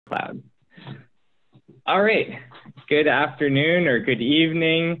cloud. All right, good afternoon or good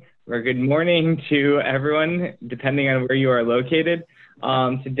evening or good morning to everyone, depending on where you are located.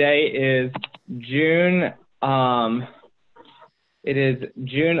 Today is June 11th,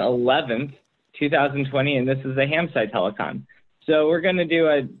 2020, and this is the HamSCI Telecon. So we're going to do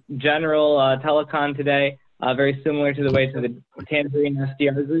a general telecon today, very similar to the way to the Tangerine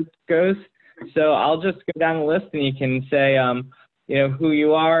SDR group goes. So I'll just go down the list and you can say who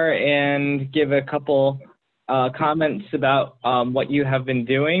you are and give a couple comments about what you have been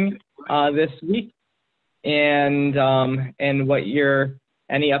doing this week and what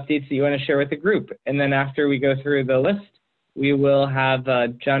any updates that you want to share with the group. And then after we go through the list, we will have a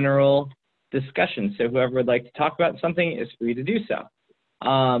general discussion. So whoever would like to talk about something is free to do so.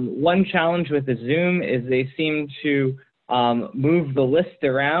 One challenge with the Zoom is they seem to move the list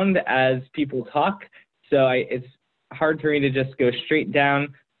around as people talk. So it's hard for me to just go straight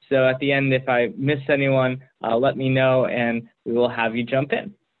down. So at the end, if I miss anyone, let me know and we will have you jump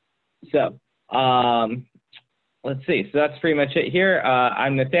in. So let's see. So that's pretty much it here.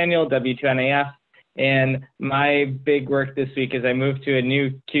 I'm Nathaniel, W2NAF, and my big work this week is I moved to a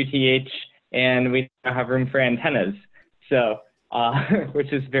new QTH and we now have room for antennas. So,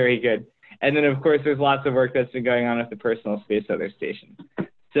 which is very good. And then of course, there's lots of work that's been going on with the personal space other stations.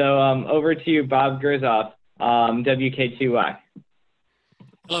 So over to you, Bob Gerzoff, WK2Y.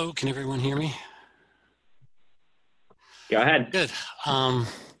 Hello, can everyone hear me? Go ahead. Good.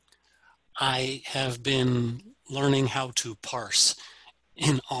 I have been learning how to parse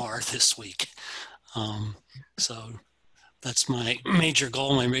in R this week. So that's my major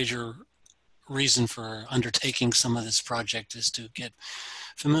goal, my major reason for undertaking some of this project is to get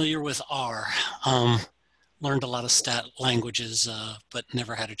familiar with R. Learned a lot of stat languages, but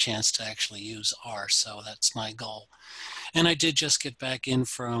never had a chance to actually use R, so that's my goal. And I did just get back in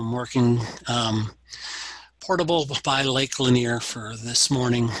from working portable by Lake Lanier for this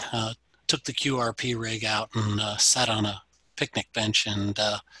morning. Took the QRP rig out and sat on a picnic bench and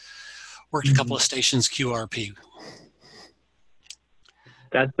worked a couple of stations QRP.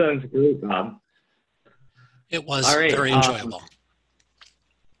 That sounds great, Bob. It was very enjoyable.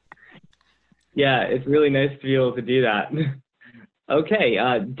 Yeah, it's really nice to be able to do that. Okay,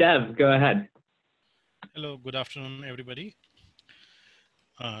 Dev, go ahead. Hello, good afternoon, everybody.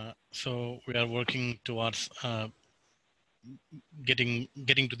 So we are working towards getting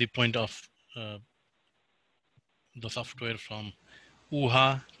to the point of the software from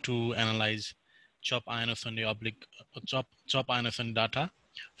UHA to analyze chop ionosonde chop ionosonde data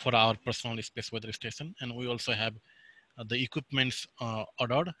for our personal space weather station, and we also have the equipments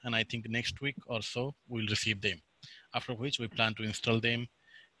ordered, and I think next week or so we'll receive them. After which we plan to install them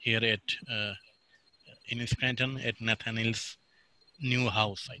here at in Scranton at Nathaniel's new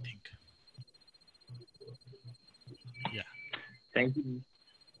house, I think. Yeah. Thank you.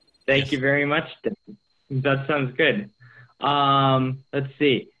 Thank you very much. That sounds good. Let's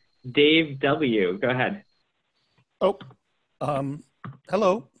see. Dave W., go ahead. Oh,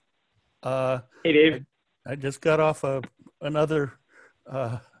 hello. Hey, Dave. I just got off another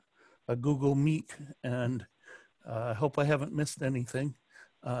a Google Meet, and I hope I haven't missed anything.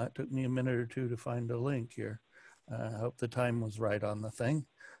 It took me a minute or two to find a link here. I hope the time was right on the thing.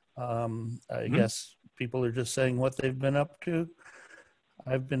 I guess people are just saying what they've been up to.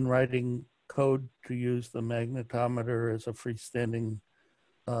 I've been writing code to use the magnetometer as a freestanding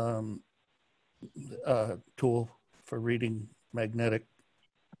tool for reading magnetic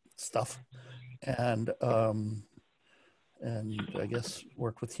stuff, and I guess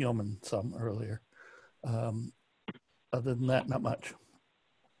worked with Hillman some earlier. Other than that, not much.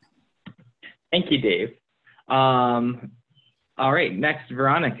 Thank you, Dave. All right, next,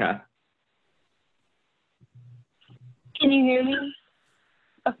 Veronica. Can you hear me?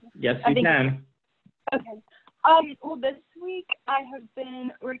 Okay. Yes, we can. Okay. Well, this week I have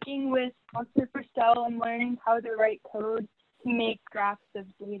been working with Dr. Purcell and learning how to write code to make graphs of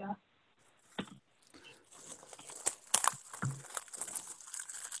data.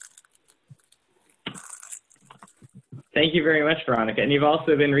 Thank you very much, Veronica. And you've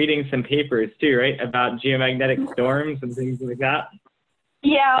also been reading some papers too, right? About geomagnetic storms and things like that?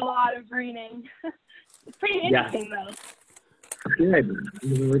 Yeah, a lot of reading. It's pretty interesting though. Good. I've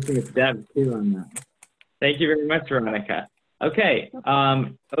been working with Deb too on that. Thank you very much, Veronica. Okay,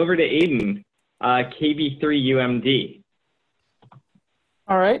 over to Aiden, KB3UMD.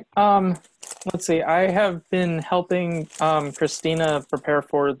 All right. Let's see. I have been helping Christina prepare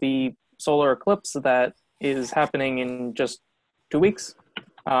for the solar eclipse that is happening in just 2 weeks,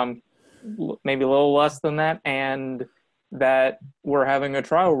 maybe a little less than that. And that we're having a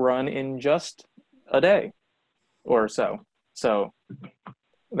trial run in just a day or so. So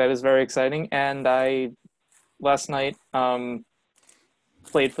that is very exciting. And I, last night,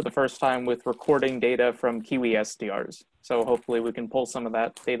 played for the first time with recording data from Kiwi SDRs. So hopefully we can pull some of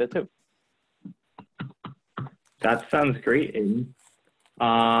that data too. That sounds great, Aiden.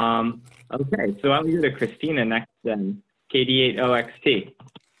 Okay, so I'll go to Christina next then, KD8OXT.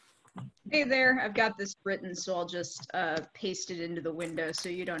 Hey there, I've got this written, so I'll just paste it into the window so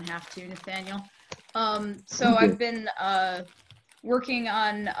you don't have to, Nathaniel. So I've been working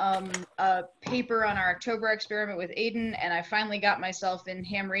on a paper on our October experiment with Aiden, and I finally got myself in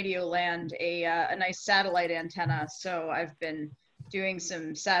ham radio land a nice satellite antenna. So I've been doing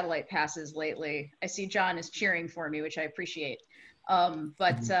some satellite passes lately. I see John is cheering for me, which I appreciate.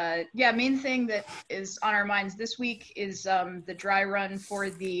 Yeah, main thing that is on our minds this week is the dry run for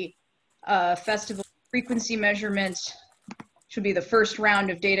the festival frequency measurement. Should be the first round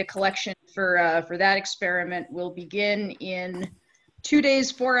of data collection for that experiment. Will begin in 2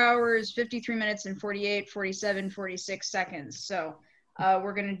 days, 4 hours, 53 minutes, and 48, 47, 46 seconds. So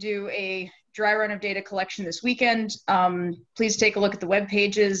we're going to do a dry run of data collection this weekend. Please take a look at the web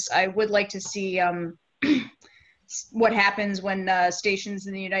pages. I would like to see what happens when stations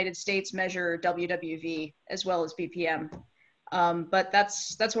in the United States measure WWV as well as BPM. But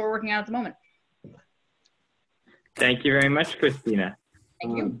that's what we're working on at the moment. Thank you very much, Christina.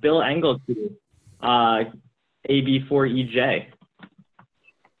 Thank you. Bill Engelke, AB4EJ.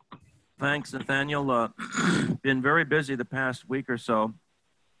 Thanks, Nathaniel. Been very busy the past week or so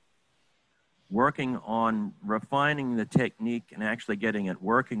working on refining the technique and actually getting it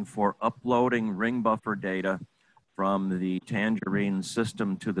working for uploading ring buffer data from the Tangerine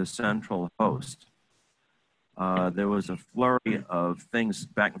system to the central host. There was a flurry of things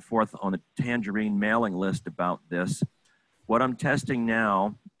back and forth on the Tangerine mailing list about this. What I'm testing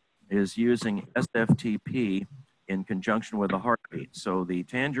now is using SFTP in conjunction with a heartbeat. So the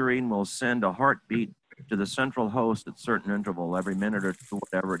Tangerine will send a heartbeat to the central host at a certain interval, every minute or two,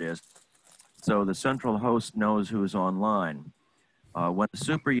 whatever it is. So the central host knows who's online. When a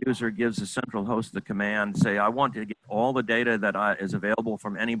super user gives the central host the command, say, I want to get all the data that is available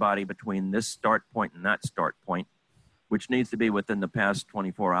from anybody between this start point and that start point, which needs to be within the past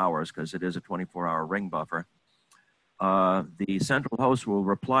 24 hours because it is a 24-hour ring buffer. The central host will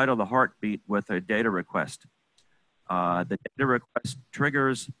reply to the heartbeat with a data request. The data request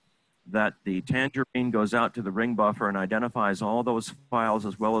triggers that the Tangerine goes out to the ring buffer and identifies all those files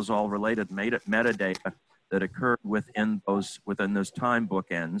as well as all related metadata that occurred within those time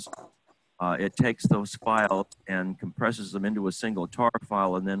bookends. It takes those files and compresses them into a single tar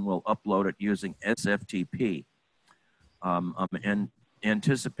file and then will upload it using SFTP. And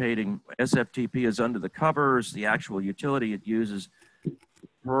anticipating SFTP is under the covers, the actual utility it uses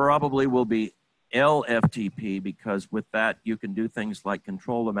probably will be LFTP, because with that you can do things like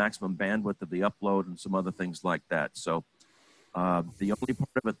control the maximum bandwidth of the upload and some other things like that. So the only part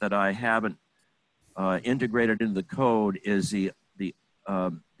of it that I haven't integrated into the code is the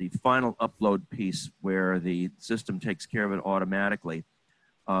final upload piece where the system takes care of it automatically.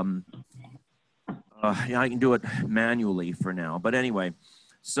 Yeah, I can do it manually for now, but anyway,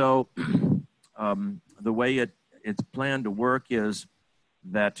 so the way it's planned to work is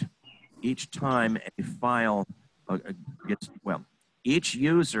that each time a file each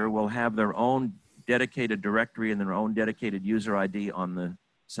user will have their own dedicated directory and their own dedicated user ID on the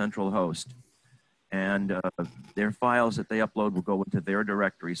central host. And their files that they upload will go into their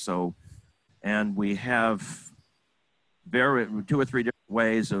directory. So, and we have 2 or 3 different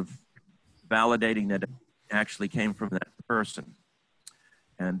ways of validating that it actually came from that person.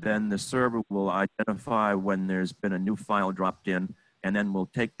 And then the server will identify when there's been a new file dropped in, and then we'll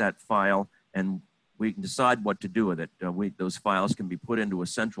take that file and we can decide what to do with it. Those files can be put into a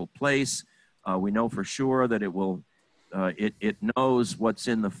central place. We know for sure that it will it knows what's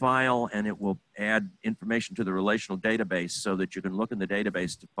in the file, and it will add information to the relational database so that you can look in the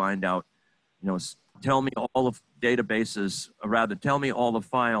database to find out, tell me all of databases, or rather tell me all the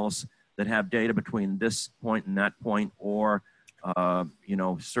files that have data between this point and that point, or,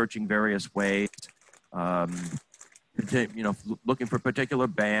 searching various ways, looking for particular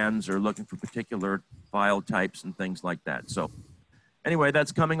bands or looking for particular file types and things like that. So anyway,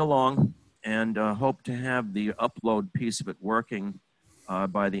 that's coming along, and hope to have the upload piece of it working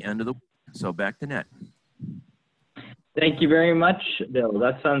by the end of the week. So back to Net. Thank you very much, Bill.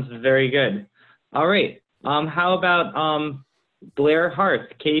 That sounds very good. All right. How about Blair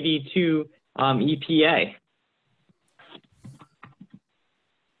Harth, KD2 EPA?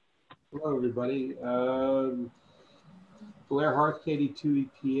 Hello, everybody. Blair Harth, KD2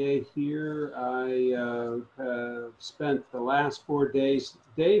 EPA here. I have spent the last 4 days.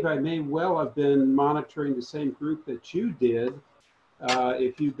 Dave, I may well have been monitoring the same group that you did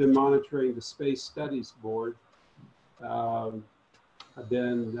if you've been monitoring the Space Studies Board. I've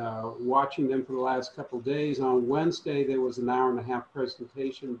been watching them for the last couple of days. On Wednesday, there was an hour-and-a-half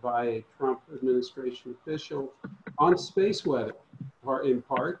presentation by a Trump administration official on space weather, in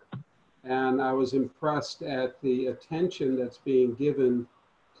part. And I was impressed at the attention that's being given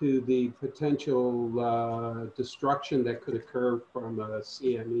to the potential destruction that could occur from a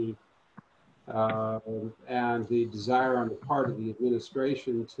CME and the desire on the part of the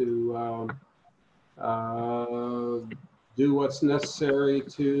administration to do what's necessary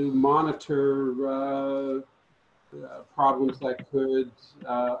to monitor problems that could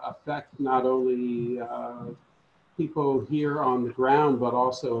affect not only people here on the ground, but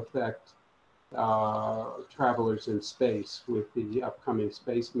also affect travelers in space with the upcoming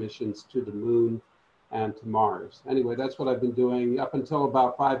space missions to the moon and to Mars. Anyway, that's what I've been doing up until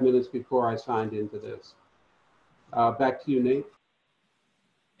about 5 minutes before I signed into this. Back to you, Nate.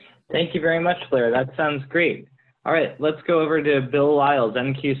 Thank you very much, Blair. That sounds great. All right, let's go over to Bill Lyles,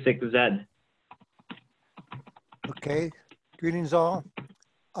 NQ6Z. Okay, greetings all.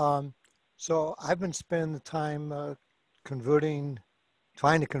 So I've been spending the time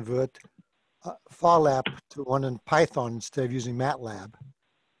trying to convert FarLap to one in Python instead of using MATLAB.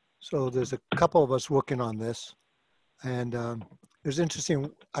 So there's a couple of us working on this. And it was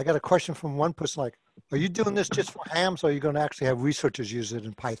interesting. I got a question from one person like, are you doing this just for hams or are you going to actually have researchers use it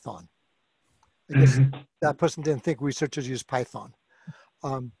in Python? I guess that person didn't think researchers use Python.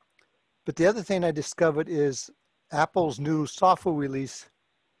 But the other thing I discovered is Apple's new software release,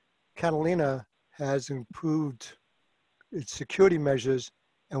 Catalina, has improved its security measures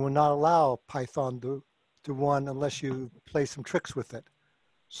and will not allow Python to run unless you play some tricks with it.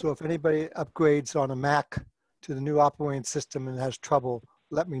 So if anybody upgrades on a Mac to the new operating system and has trouble,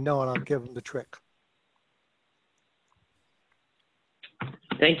 let me know and I'll give them the trick.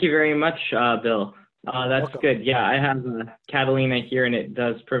 Thank you very much, Bill. That's Welcome. good. Yeah, I have Catalina here, and it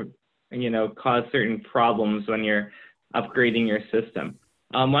does, cause certain problems when you're upgrading your system.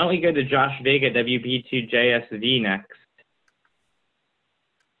 Why don't we go to Josh Vega, WP2JSV next?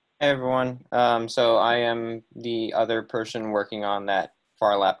 Hey everyone. So I am the other person working on that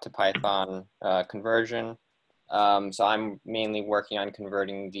FarLap to Python conversion. So I'm mainly working on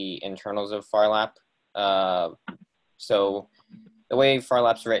converting the internals of FarLap. So the way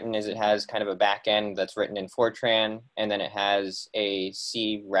FarLap's written is it has kind of a back end that's written in Fortran, and then it has a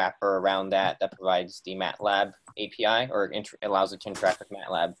C wrapper around that provides the MATLAB API, or allows it to interact with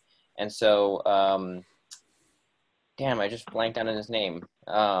MATLAB. And so, damn, I just blanked on his name.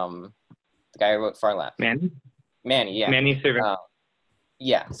 The guy who wrote FarLap. Manny, yeah. Manny Survey.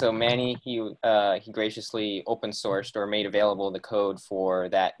 Yeah, so Manny, he graciously open sourced or made available the code for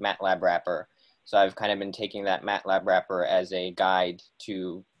that MATLAB wrapper. So I've kind of been taking that MATLAB wrapper as a guide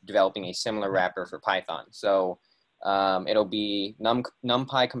to developing a similar wrapper for Python. So it'll be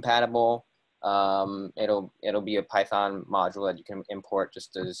NumPy compatible. It'll be a Python module that you can import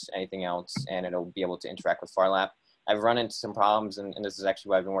just as anything else, and it'll be able to interact with FarLap. I've run into some problems, and this is actually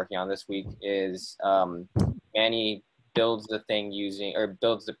what I've been working on this week, is Manny builds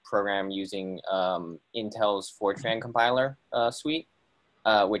the program using Intel's Fortran compiler suite,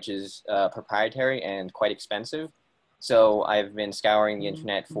 which is proprietary and quite expensive. So I've been scouring the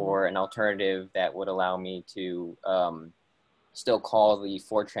internet for an alternative that would allow me to still call the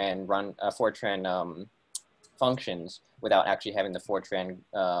Fortran functions without actually having the Fortran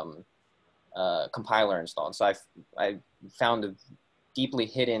compiler installed. So I found deeply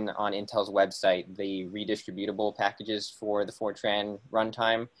hidden on Intel's website the redistributable packages for the Fortran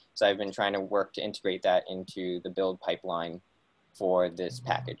runtime. So I've been trying to work to integrate that into the build pipeline for this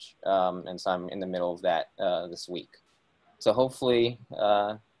package. And so I'm in the middle of that this week. So hopefully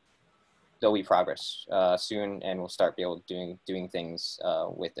there'll be progress soon, and we'll start be able to doing things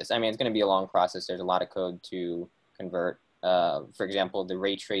with this. I mean, it's going to be a long process. There's a lot of code to convert. For example, the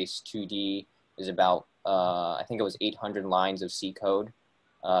ray trace 2D is about, I think it was 800 lines of C code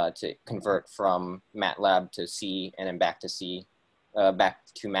to convert from MATLAB to C and then back to C, back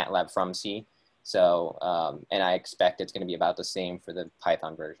to MATLAB from C. So, and I expect it's going to be about the same for the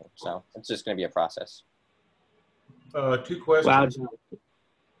Python version. So it's just going to be a process. 2 questions. Wow.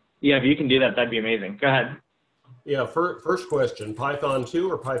 Yeah, if you can do that, that'd be amazing. Go ahead. Yeah, first question, Python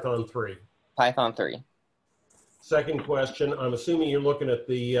 2 or Python 3? Python 3. Second question, I'm assuming you're looking at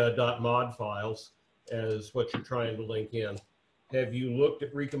the .mod files as what you're trying to link in. have you looked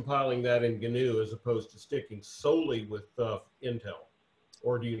at recompiling that in GNU as opposed to sticking solely with Intel?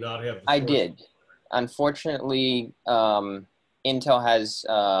 Or do you not have the I source? did. Unfortunately, Intel has,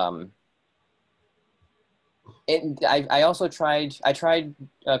 I also tried,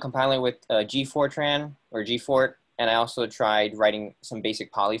 compiling with G4tran or Gfort, and I also tried writing some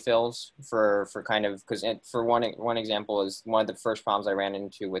basic polyfills for kind of, because for one example is one of the first problems I ran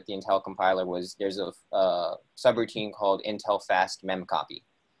into with the Intel compiler was there's a subroutine called Intel fast memcopy.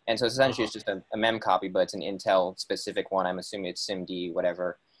 And so essentially it's just a memcopy, but it's an Intel specific one. I'm assuming it's SIMD,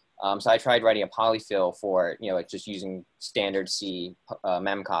 whatever. So I tried writing a polyfill for, it's just using standard C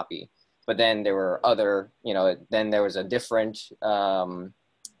memcopy. But then there were other, then there was a different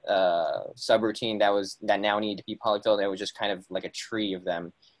subroutine that now needed to be polyfilled. It was just kind of like a tree of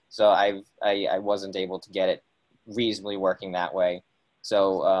them. So I wasn't able to get it reasonably working that way.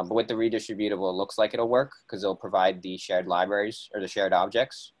 So, but with the redistributable, it looks like it'll work because it'll provide the shared libraries or the shared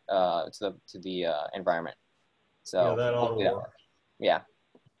objects to the environment. So yeah, that ought to work. Yeah.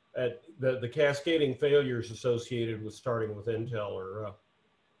 The cascading failures associated with starting with Intel are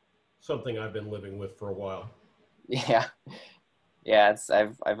something I've been living with for a while. Yeah. Yeah,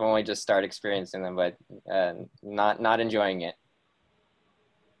 I've only just started experiencing them, but not enjoying it.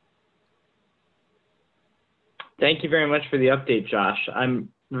 Thank you very much for the update, Josh. I'm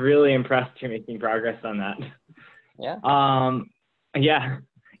really impressed you're making progress on that. Yeah. Yeah,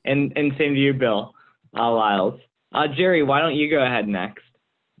 and same to you, Bill Lyles. Jerry, why don't you go ahead next?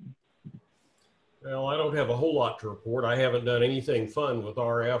 Well, I don't have a whole lot to report. I haven't done anything fun with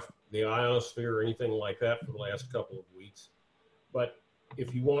RF, the ionosphere, or anything like that for the last couple of weeks. But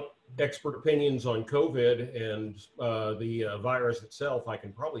if you want expert opinions on COVID and the virus itself, I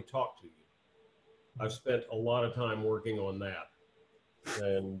can probably talk to you. I've spent a lot of time working on that.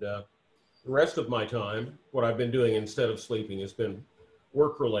 And the rest of my time, what I've been doing instead of sleeping has been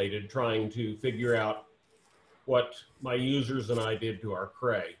work-related, trying to figure out what my users and I did to our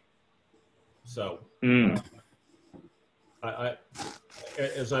cray. So,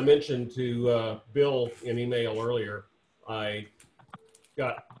 as I mentioned to Bill in email earlier, I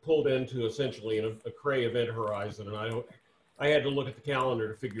got pulled into essentially a cray event horizon, and I had to look at the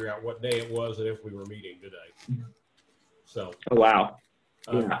calendar to figure out what day it was and if we were meeting today. So, wow,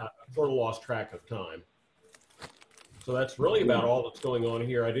 I sort of lost track of time. So that's really about all that's going on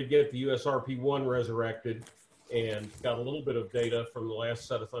here. I did get the USRP1 resurrected and got a little bit of data from the last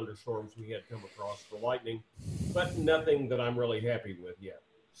set of thunderstorms we had come across for lightning, but nothing that I'm really happy with yet.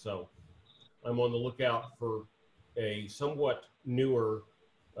 So I'm on the lookout for a somewhat newer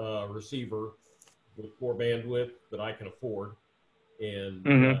receiver with more bandwidth that I can afford,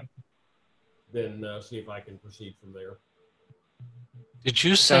 and then see if I can proceed from there. Did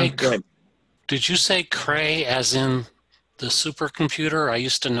you say cray as in the supercomputer I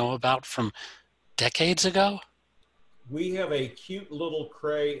used to know about from decades ago? We have a cute little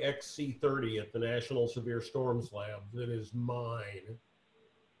Cray XC30 at the National Severe Storms Lab that is mine.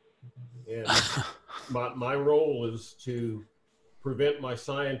 And my role is to prevent my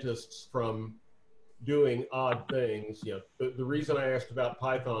scientists from doing odd things. The reason I asked about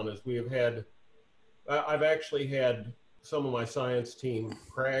Python is I've actually had some of my science team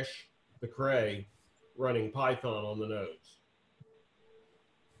crash the Cray running Python on the nodes.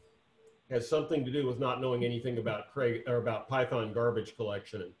 Has something to do with not knowing anything about Cray or about Python garbage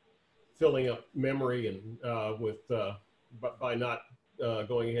collection and filling up memory and by not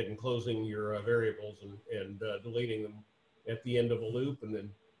going ahead and closing your variables and deleting them at the end of a loop, and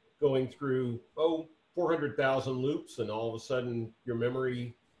then going through 400,000 loops, and all of a sudden your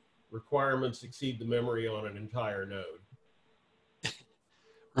memory requirements exceed the memory on an entire node.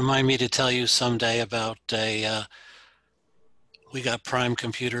 Remind me to tell you someday about we got Prime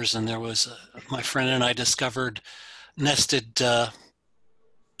computers, and there was my friend and I discovered nested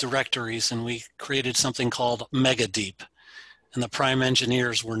directories, and we created something called MegaDeep, and the Prime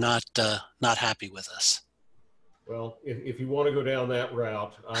engineers were not happy with us. Well, if you want to go down that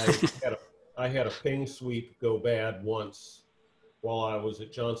route, I had a ping sweep go bad once while I was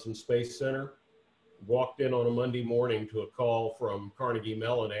at Johnson Space Center. Walked in on a Monday morning to a call from Carnegie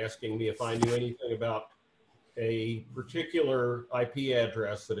Mellon asking me if I knew anything about a particular IP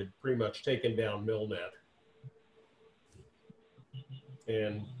address that had pretty much taken down Milnet.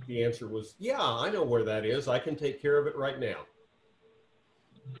 And the answer was, yeah, I know where that is. I can take care of it right now.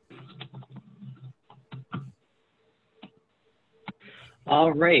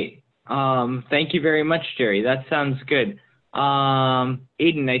 All right. Thank you very much, Jerry. That sounds good.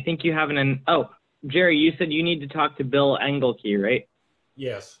 Aiden, I think you have Jerry, you said you need to talk to Bill Engelke, right?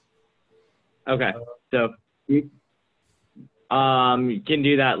 Yes. Okay. So You can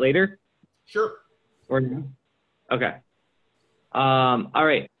do that later? Sure. Or no? Okay. All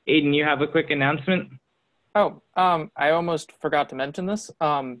right, Aiden, you have a quick announcement? Oh, I almost forgot to mention this.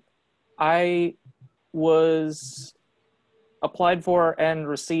 I was applied for and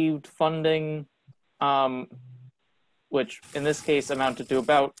received funding, which in this case amounted to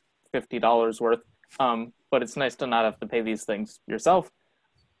about $50 worth, but it's nice to not have to pay these things yourself,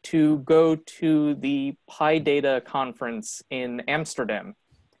 to go to the PyData conference in Amsterdam.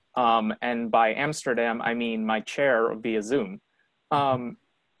 And by Amsterdam, I mean my chair via Zoom.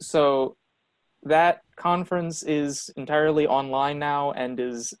 So that conference is entirely online now and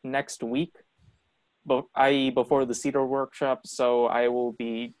is next week, i.e. before the CEDAR workshop. So I will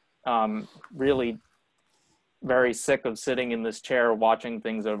be really very sick of sitting in this chair watching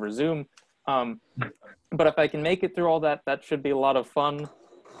things over Zoom. But if I can make it through all that, that should be a lot of fun.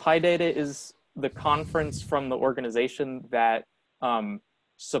 PyData is the conference from the organization that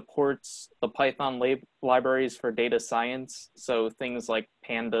supports the Python libraries for data science. So things like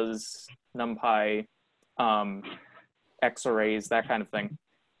pandas, NumPy, xarrays, that kind of thing.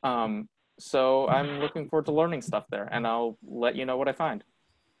 So I'm looking forward to learning stuff there, and I'll let you know what I find.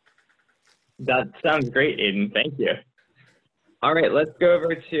 That sounds great, Aiden. Thank you. All right, let's go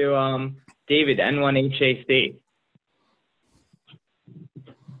over to David, N1HAC.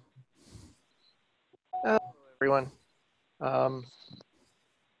 Hello, everyone.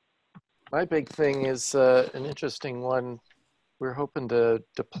 My big thing is an interesting one. We're hoping to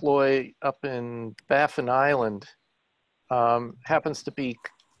deploy up in Baffin Island. Happens to be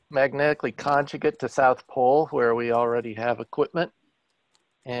magnetically conjugate to South Pole, where we already have equipment.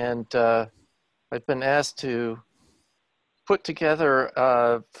 And I've been asked to put together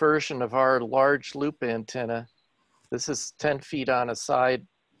a version of our large loop antenna. This is 10 feet on a side,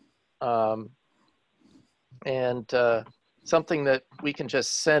 and something that we can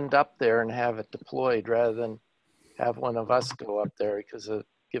just send up there and have it deployed rather than have one of us go up there, because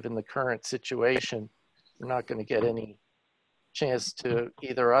given the current situation, we're not going to get any chance to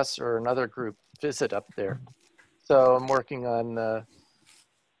either us or another group visit up there. So I'm working on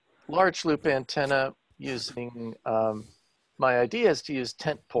large loop antenna using, my idea is to use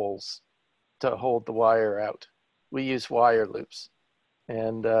tent poles to hold the wire out. We use wire loops,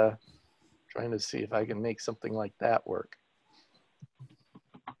 and trying to see if I can make something like that work.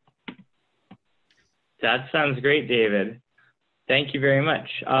 That sounds great, David. Thank you very much.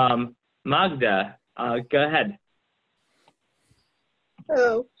 Magda, go ahead.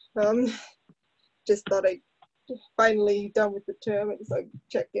 Hello. Just thought I'd finally done with the term, and so I'd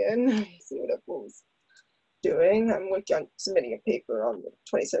check in, see what everyone's doing. I'm working on submitting a paper on the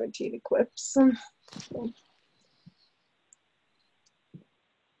 2017 eclipse.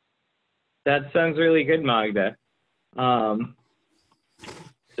 That sounds really good, Magda.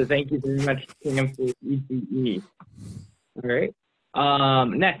 So thank you very much, Tim, for EGE. All right.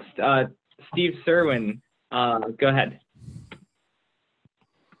 Next, Steve Serwin, go ahead.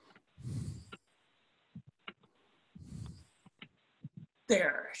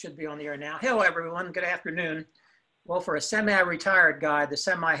 There, should be on the air now. Hello, everyone. Good afternoon. Well, for a semi-retired guy, the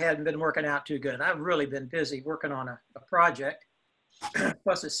semi hadn't been working out too good. I've really been busy working on a project,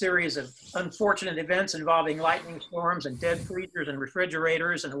 plus a series of unfortunate events involving lightning storms and dead freezers and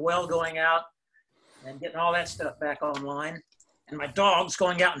refrigerators and a well going out and getting all that stuff back online. And my dog's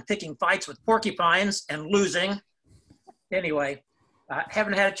going out and picking fights with porcupines and losing. Anyway, I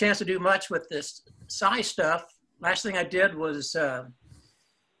haven't had a chance to do much with this PSI stuff. Last thing I did was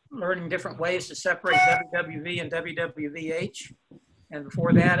learning different ways to separate WWV and WWVH. And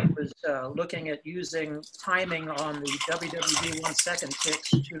before that, it was looking at using timing on the WWV 1 second ticks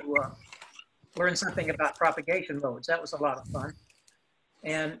to learn something about propagation modes. That was a lot of fun.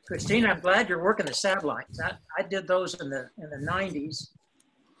 And Christine, I'm glad you're working the satellites. I did those in the 90s.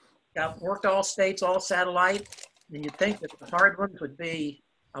 Worked all states, all satellite. And you'd think that the hard ones would be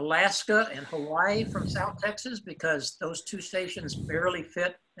Alaska and Hawaii from South Texas, because those two stations barely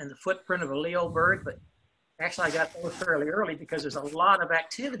fit in the footprint of a Leo bird, but actually I got those fairly early because there's a lot of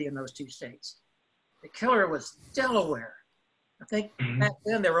activity in those two states. The killer was Delaware. I think back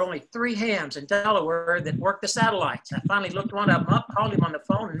then there were only 3 hams in Delaware that worked the satellites. I finally looked one of them up, called him on the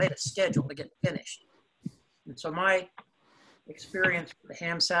phone, and made a schedule to get finished. And so my experience with the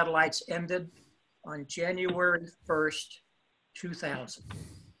ham satellites ended on January 1st, 2000.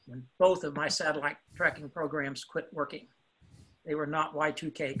 When both of my satellite tracking programs quit working. They were not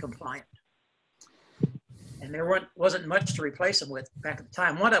Y2K compliant. And there wasn't much to replace them with back at the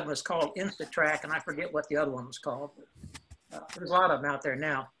time. One of them was called InstaTrack, and I forget what the other one was called. There's a lot of them out there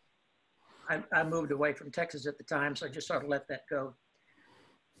now. I moved away from Texas at the time, so I just sort of let that go.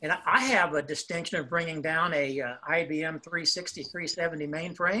 And I have a distinction of bringing down a IBM 360, 370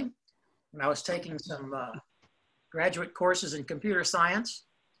 mainframe. When I was taking some graduate courses in computer science,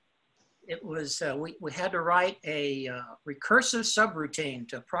 it was, we had to write a recursive subroutine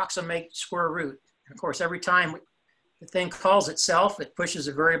to approximate square root. And of course, every time the thing calls itself, it pushes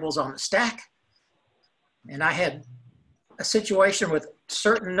the variables on the stack. And I had a situation with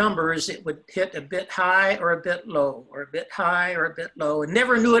certain numbers, it would hit a bit high or a bit low, or a bit high or a bit low, and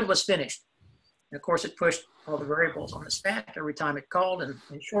never knew it was finished. And of course, it pushed all the variables on the stack every time it called. And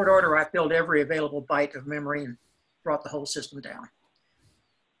in short order, I filled every available byte of memory and brought the whole system down.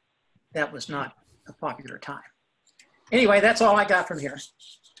 That was not a popular time. Anyway, that's all I got from here.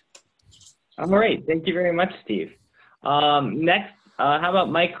 All right, thank you very much, Steve. Next, how about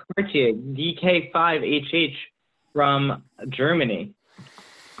Mike Cartier, DK5HH from Germany?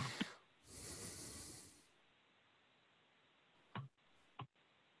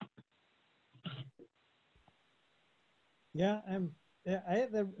 Yeah, I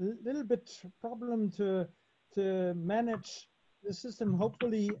had a little bit problem to manage the system.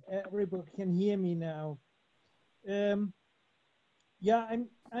 Hopefully everybody can hear me now. Yeah,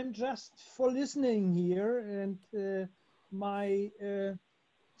 I'm just for listening here, and my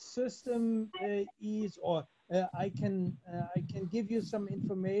system is, or I can give you some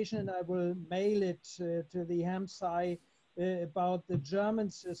information. I will mail it to the HamSCI about the German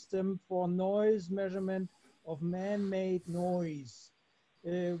system for noise measurement of man-made noise.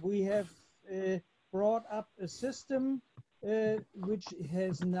 We have brought up a system which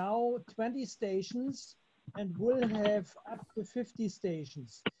has now 20 stations and will have up to 50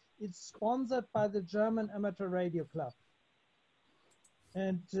 stations. It's sponsored by the German Amateur Radio Club.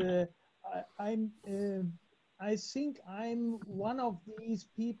 And I think I'm one of these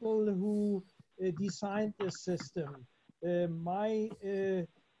people who designed this system. My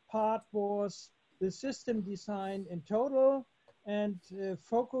part was the system design in total and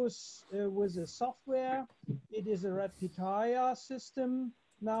focus with the software. It is a Raspberry system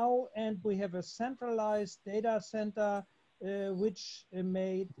now, and we have a centralized data center which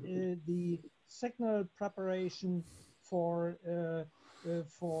made the signal preparation for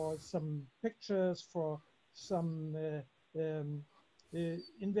some pictures, for some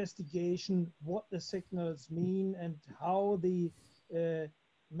investigation, what the signals mean and how the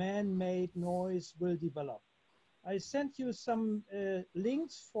man-made noise will develop. I sent you some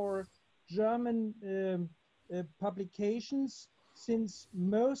links for German publications, since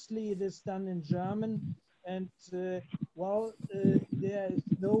mostly it is done in German, and well, there is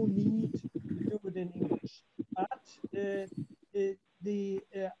no need to do it in English. But the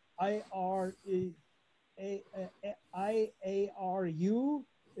IARU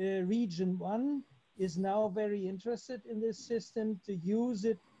Region 1 is now very interested in this system to use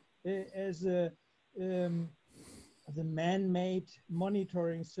it as a the man-made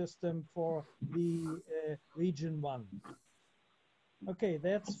monitoring system for the Region 1. Okay,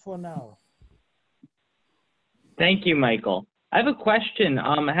 that's for now. Thank you, Michael. I have a question.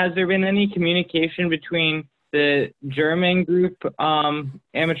 Has there been any communication between the German group,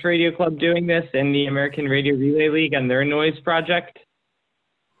 Amateur Radio Club, doing this and the American Radio Relay League and their noise project?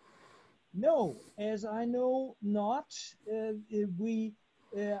 No, as I know not. We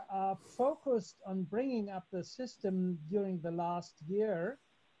are focused on bringing up the system during the last year.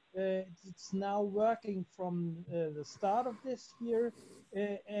 It's now working from the start of this year,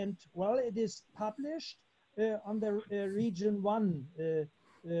 and well, it is published on the Region 1,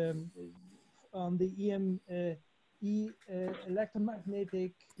 on the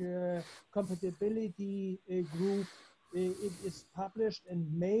electromagnetic compatibility group. It is published, and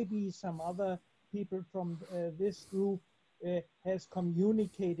maybe some other people from this group has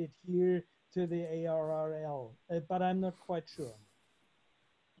communicated here to the ARRL, but I'm not quite sure.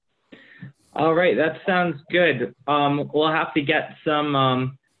 All right, that sounds good. We'll have to get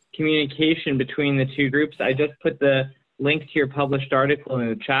some communication between the two groups. I just put the link to your published article in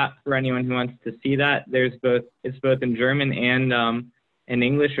the chat for anyone who wants to see that. It's both in German and in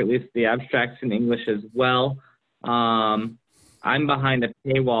English, or at least the abstract's in English as well. I'm behind a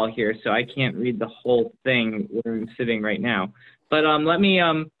paywall here, so I can't read the whole thing where I'm sitting right now. But let me,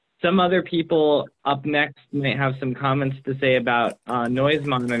 some other people up next might have some comments to say about noise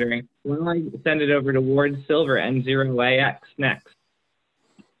monitoring. Why don't I send it over to Ward Silver, N0AX, next.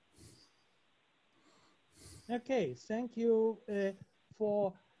 Okay, thank you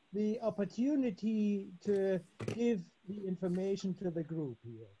for the opportunity to give the information to the group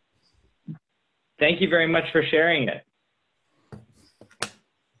here. Thank you very much for sharing it.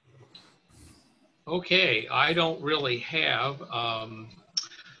 Okay, I don't really have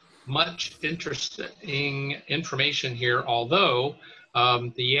much interesting information here, although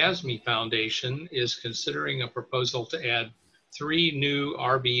the YASME Foundation is considering a proposal to add 3 new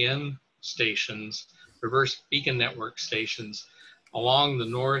RBN stations, reverse beacon network stations, along the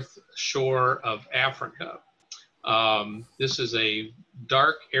north shore of Africa. This is a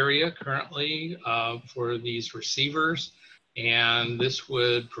dark area currently for these receivers, and this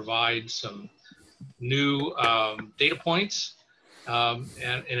would provide some new data points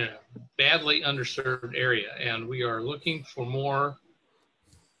and in a badly underserved area. And we are looking for more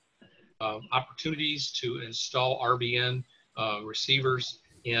opportunities to install RBN receivers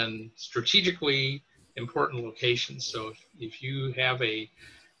in strategically important locations. So if you have a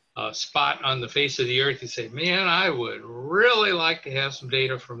spot on the face of the earth, you say, man, I would really like to have some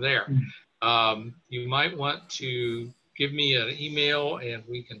data from there. You might want to give me an email and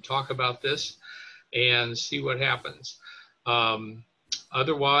we can talk about this and see what happens.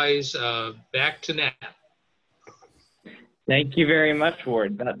 Otherwise, back to Nat. Thank you very much,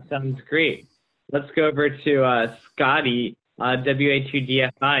 Ward. That sounds great. Let's go over to Scotty,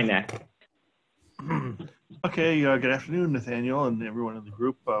 WA2DFI next. Okay, good afternoon, Nathaniel and everyone in the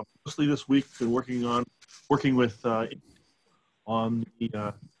group. Mostly this week, been working with on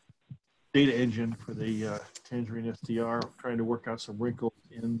the data engine for the Tangerine SDR, trying to work out some wrinkles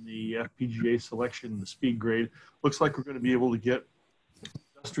in the FPGA selection and the speed grade. Looks like we're going to be able to get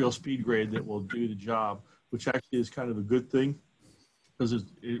industrial speed grade that will do the job, which actually is kind of a good thing because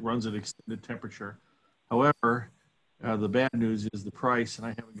it runs at extended temperature. However, the bad news is the price, and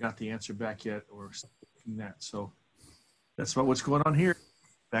I haven't got the answer back yet or looking that. So that's about what's going on here.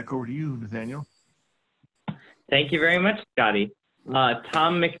 Back over to you, Nathaniel. Thank you very much, Scotty.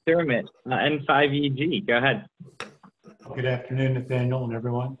 Tom McDermott, N5EG, go ahead. Good afternoon, Nathaniel and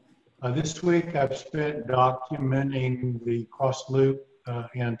everyone. This week I've spent documenting the cross-loop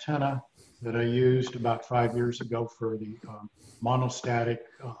antenna that I used about 5 years ago for the monostatic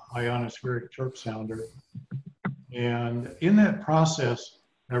ionospheric chirp sounder. And in that process,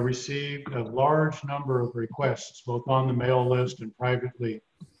 I received a large number of requests, both on the mail list and privately,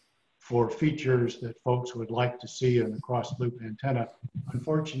 for features that folks would like to see in the cross-loop antenna.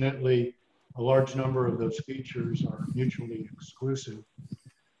 Unfortunately, a large number of those features are mutually exclusive.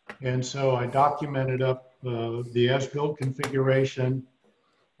 And so I documented up the as-built configuration,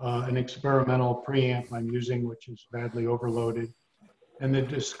 an experimental preamp I'm using, which is badly overloaded, and then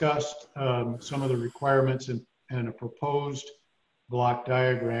discussed some of the requirements and a proposed block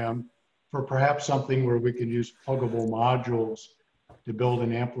diagram for perhaps something where we could use pluggable modules to build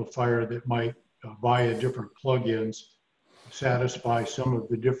an amplifier that might, via different plugins, satisfy some of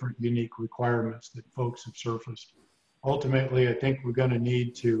the different unique requirements that folks have surfaced. Ultimately, I think we're going to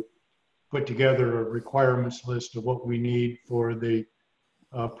need to put together a requirements list of what we need for the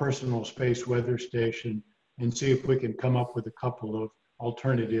personal space weather station and see if we can come up with a couple of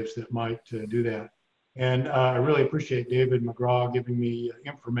alternatives that might do that. And I really appreciate David McGraw giving me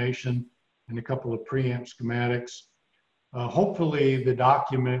information and a couple of preamp schematics. Hopefully the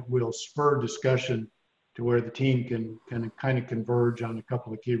document will spur discussion to where the team can kind of converge on a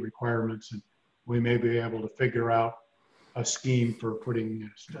couple of key requirements, and we may be able to figure out a scheme for putting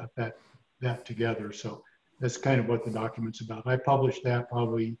that together. So that's kind of what the document's about. I published that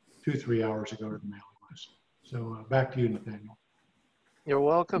probably 2-3 hours ago to the mailing list. So back to you, Nathaniel. You're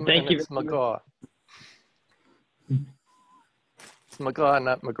welcome. Thank you. It's McGaw. It's McGaw,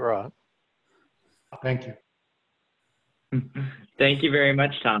 not McGraw. Thank you. Thank you very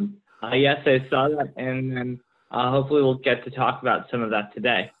much, Tom. Yes, I saw that, and then hopefully we'll get to talk about some of that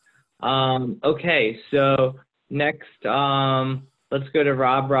today. Okay, so next, let's go to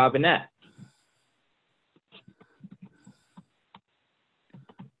Rob Robinette.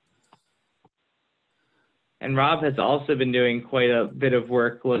 And Rob has also been doing quite a bit of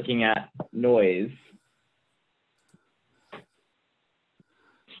work looking at noise.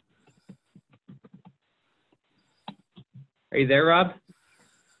 Are you there, Rob?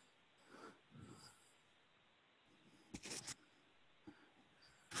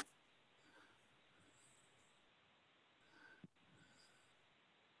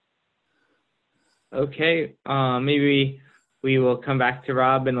 Okay, maybe we will come back to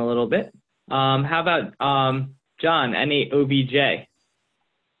Rob in a little bit. How about John, N8OBJ?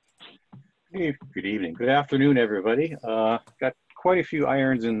 Hey, good evening. Good afternoon, everybody. Got quite a few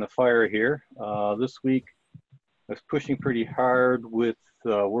irons in the fire here. This week, I was pushing pretty hard with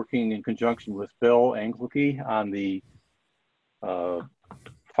working in conjunction with Bill Anglicky on the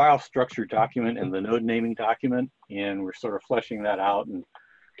file structure document and the node naming document, and we're sort of fleshing that out and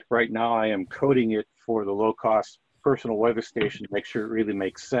Right now I am coding it for the low-cost personal weather station to make sure it really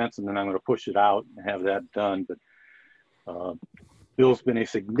makes sense, and then I'm going to push it out and have that done. But Bill's been a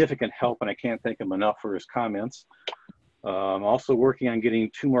significant help, and I can't thank him enough for his comments. I'm also working on getting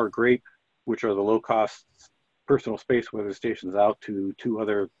 2 more GRAPE, which are the low-cost personal space weather stations, out to 2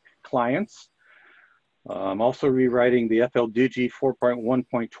 other clients. I'm also rewriting the FLDIGI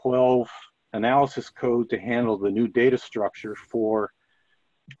 4.1.12 analysis code to handle the new data structure for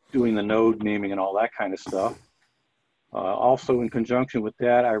doing the node naming and all that kind of stuff. Also in conjunction with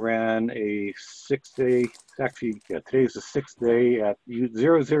that, I ran a 6-day, actually, yeah, today's the 6th day at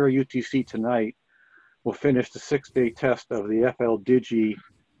 00 UTC tonight. We'll finish the 6-day test of the FLDIGI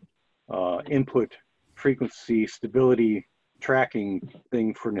input frequency stability tracking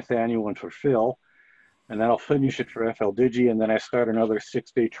thing for Nathaniel and for Phil. And then I'll finish it for FLDIGI, and then I start another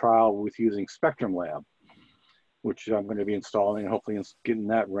 6-day trial with using Spectrum Lab, which I'm going to be installing and hopefully getting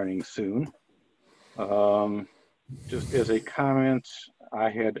that running soon. Just as a comment, I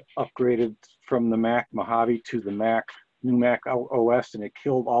had upgraded from the Mac Mojave to the new Mac OS, and it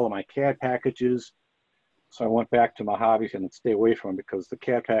killed all of my CAD packages. So I went back to Mojave and stay away from it because the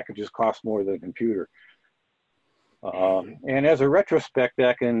CAD packages cost more than a computer. And as a retrospect,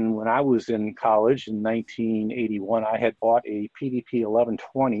 back when I was in college in 1981, I had bought a PDP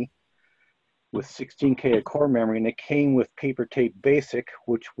 1120 with 16K of core memory, and it came with paper tape basic,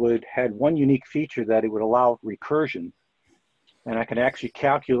 which had one unique feature, that it would allow recursion. And I could actually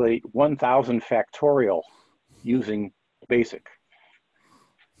calculate 1,000 factorial using basic,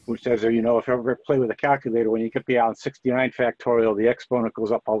 which, as you know, if you ever play with a calculator, when you get beyond 69 factorial, the exponent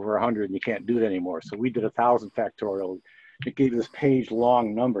goes up over 100 and you can't do it anymore. So we did 1,000 factorial. It gave this page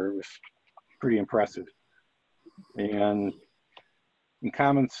long number. It was pretty impressive. And in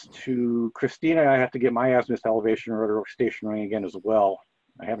comments to Christina, I have to get my azimuth elevation rudder station running again as well.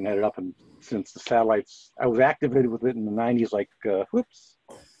 I haven't had it up since the satellites. I was activated with it in the 90s, like, whoops.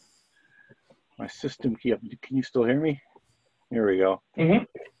 My system, can you still hear me? Here we go. Mm-hmm.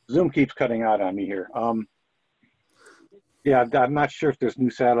 Zoom keeps cutting out on me here. Yeah, I'm not sure if there's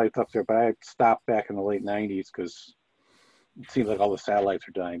new satellites up there, but I stopped back in the late 90s because it seems like all the satellites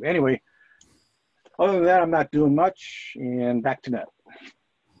are dying. But anyway, other than that, I'm not doing much, and back to net.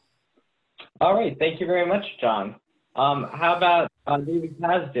 All right, thank you very much, John. How about David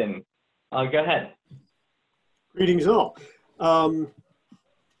Kasdan? Go ahead. Greetings all.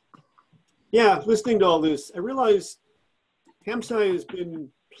 Yeah, listening to all this, I realized HamSCI has been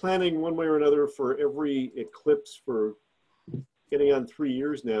planning one way or another for every eclipse for getting on 3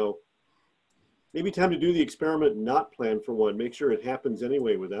 years now. Maybe time to do the experiment and not plan for one, make sure it happens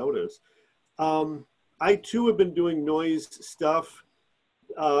anyway without us. I too have been doing noise stuff.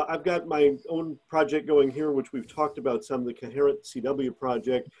 I've got my own project going here, which we've talked about some, the Coherent CW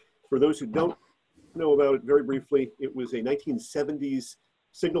project. For those who don't know about it, very briefly, it was a 1970s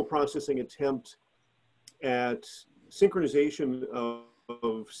signal processing attempt at synchronization of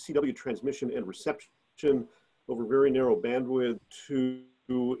CW transmission and reception over very narrow bandwidth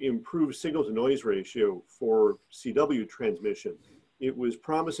to improve signal to noise ratio for CW transmission. It was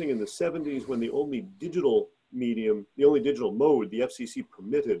promising in the 70s when the only digital medium, the only digital mode the FCC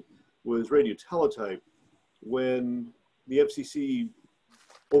permitted was radio teletype. When the FCC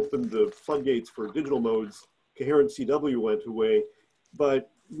opened the floodgates for digital modes, Coherent CW went away.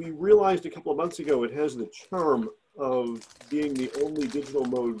 But we realized a couple of months ago it has the charm of being the only digital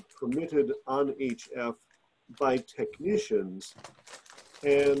mode permitted on HF by technicians.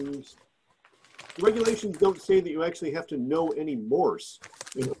 And the regulations don't say that you actually have to know any Morse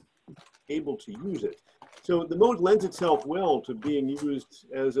in order to be able to use it. So the mode lends itself well to being used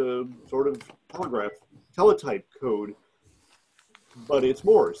as a sort of teletype code, but it's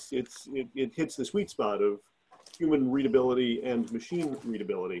Morse. It hits the sweet spot of human readability and machine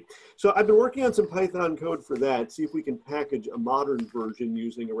readability. So I've been working on some Python code for that, see if we can package a modern version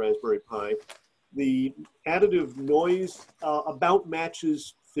using a Raspberry Pi. The additive noise about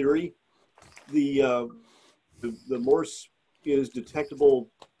matches theory. The Morse is detectable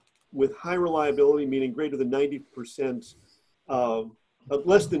with high reliability, meaning greater than 90%,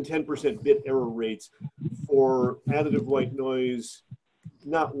 less than 10% bit error rates for additive white noise,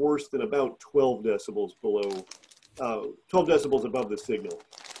 not worse than about 12 decibels below, 12 decibels above the signal.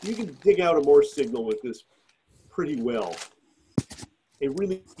 You can dig out a Morse signal with this pretty well. A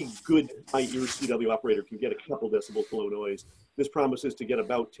really good high-ear CW operator can get a couple decibels below noise. This promises to get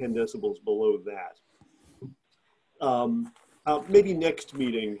about 10 decibels below that. Maybe next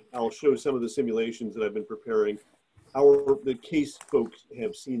meeting, I'll show some of the simulations that I've been preparing. The case folks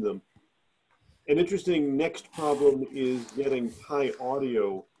have seen them. An interesting next problem is getting high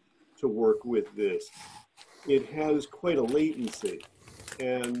audio to work with this. It has quite a latency,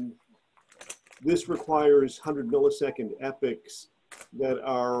 and this requires 100 millisecond epochs that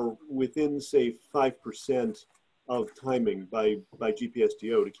are within, say, 5% of timing by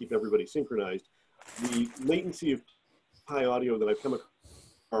GPSDO to keep everybody synchronized. The latency of high audio that I've come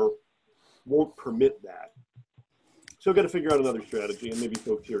across won't permit that. So I've got to figure out another strategy, and maybe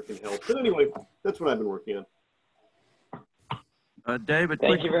folks here can help. But anyway, that's what I've been working on. David,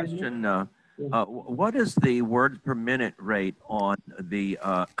 quick question. What is the words per minute rate on the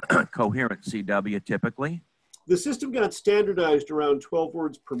coherent CW typically? The system got standardized around 12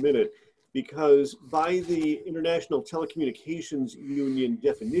 words per minute because by the International Telecommunications Union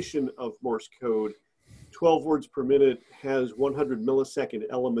definition of Morse code, 12 words per minute has 100 millisecond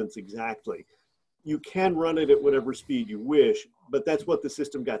elements exactly. You can run it at whatever speed you wish, but that's what the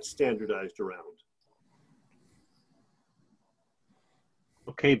system got standardized around.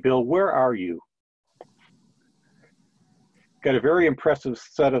 Okay, Bill, where are you? Got a very impressive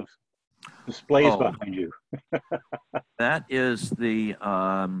set of displays behind you. That is the,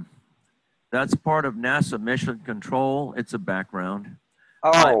 that's part of NASA Mission Control. It's a background.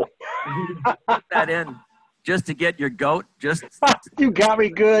 Oh. Put that in just to get your goat. Just you got me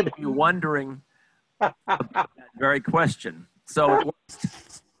good. You wondering about that very question. So it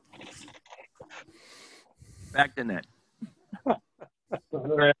was. Back to net.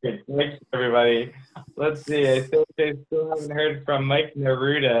 All right, thanks everybody. Let's see, I still haven't heard from Mike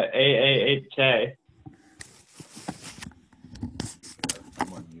Neruda, AAHK. I'm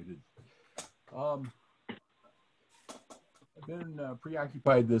unmuted. I've been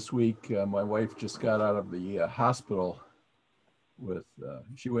preoccupied this week. My wife just got out of the hospital with,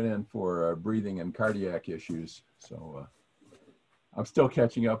 she went in for breathing and cardiac issues. So I'm still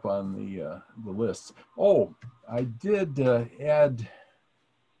catching up on the lists. Oh, I did add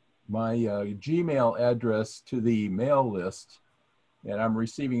my Gmail address to the mail list, and I'm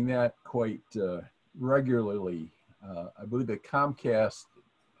receiving that quite regularly. I believe the Comcast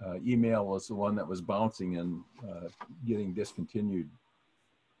email was the one that was bouncing and getting discontinued.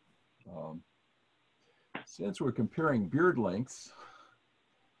 Since we're comparing beard lengths,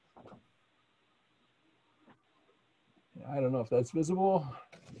 I don't know if that's visible,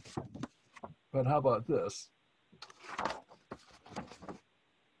 but how about this?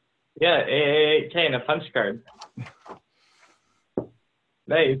 Yeah, AAHK and a punch card.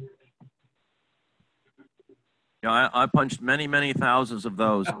 Nice. Yeah, I punched many, many thousands of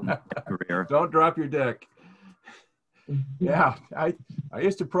those in my career. Don't drop your deck. Yeah, I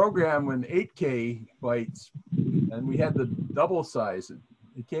used to program in 8K bytes, and we had the double size.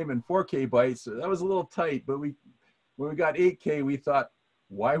 It came in 4K bytes, so that was a little tight, but when we got 8K, we thought,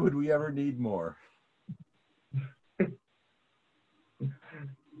 why would we ever need more?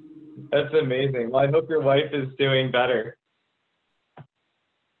 That's amazing. Well, I hope your wife is doing better.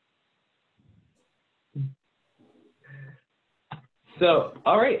 So,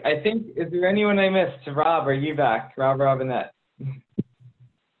 all right, I think, is there anyone I missed? Rob, are you back? Rob Robinette.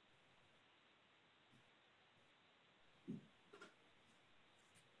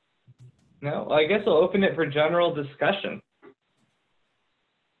 No, well, I guess I'll open it for general discussion.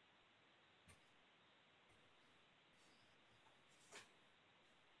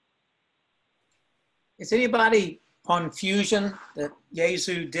 Is anybody on Fusion, the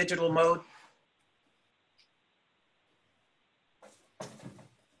Yaesu digital mode?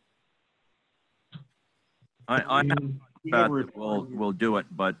 I have we'll do it,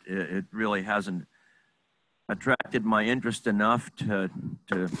 but it really hasn't attracted my interest enough to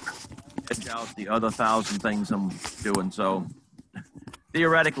edge out the other 1,000 things I'm doing. So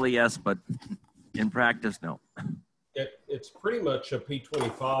theoretically, yes, but in practice, no. It's pretty much a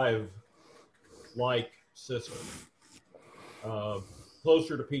P25 like system,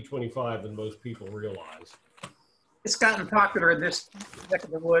 closer to P25 than most people realize. It's gotten popular in this neck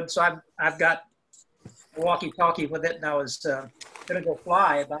of the woods, so I've got a walkie-talkie with it, and I was going to go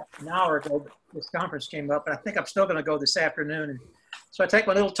fly about an hour ago, but this conference came up, and I think I'm still going to go this afternoon. And so I take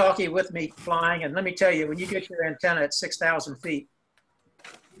my little talkie with me flying, and let me tell you, when you get your antenna at 6,000 feet,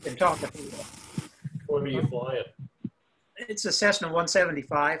 you can talk to people. What are you flying? It's a Cessna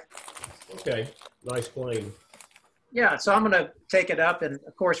 175. Okay, nice plane. Yeah, so I'm going to take it up, and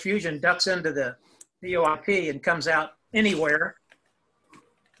of course, Fusion ducks into the VoIP and comes out anywhere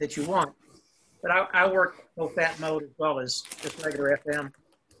that you want. But I work both that mode as well as just regular FM.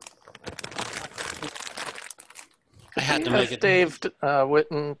 I had to make it. Dave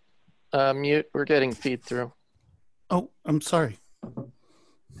Witten, mute. We're getting feed through. Oh, I'm sorry.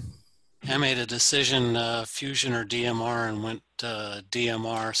 I made a decision, Fusion or DMR, and went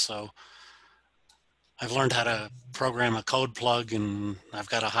DMR. So I've learned how to program a code plug, and I've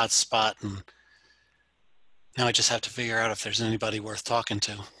got a hotspot, and now I just have to figure out if there's anybody worth talking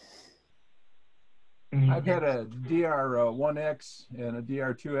to. I've had a DR1X and a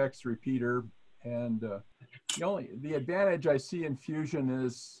DR2X repeater, and the advantage I see in Fusion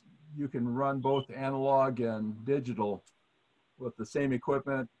is you can run both analog and digital with the same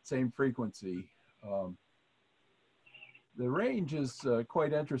equipment, same frequency. The range is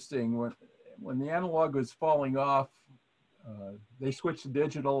quite interesting. When the analog was falling off, they switched to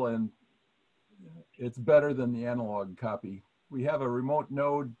digital, and it's better than the analog copy. We have a remote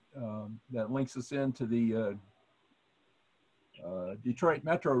node that links us into the Detroit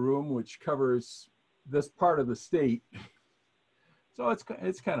Metro room, which covers this part of the state. So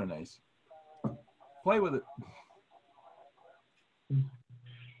it's kind of nice. Play with it.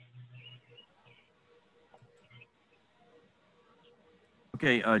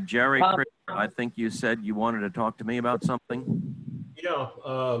 Okay, Jerry, Chris, I think you said you wanted to talk to me about something. Yeah,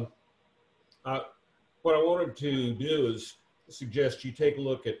 what I wanted to do is suggest you take a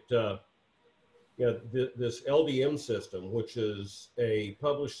look at this LDM system, which is a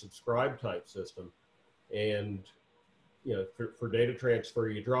publish subscribe type system. And for data transfer,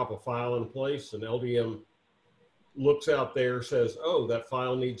 you drop a file in place, and LDM looks out there, says, oh, that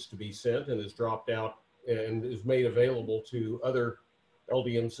file needs to be sent, and is dropped out and is made available to other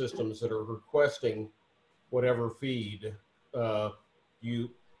LDM systems that are requesting whatever feed you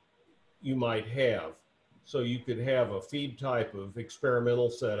might have. So you could have a feed type of experimental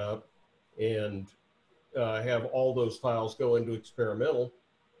setup and have all those files go into experimental,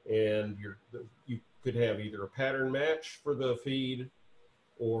 and you could have either a pattern match for the feed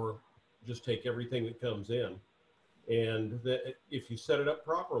or just take everything that comes in. And if you set it up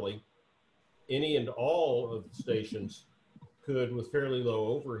properly, any and all of the stations could, with fairly low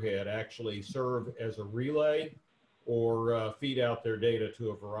overhead, actually serve as a relay or feed out their data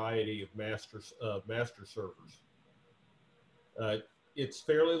to a variety of master servers. It's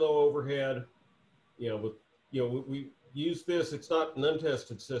fairly low overhead. We use this. It's not an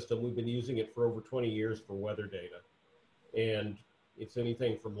untested system. We've been using it for over 20 years for weather data, and it's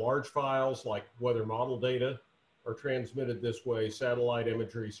anything from large files like weather model data are transmitted this way. Satellite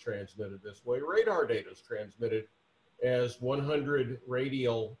imagery is transmitted this way. Radar data is transmitted as 100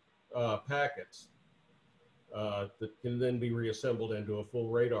 radial packets that can then be reassembled into a full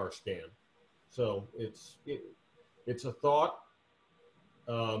radar scan. So it's a thought.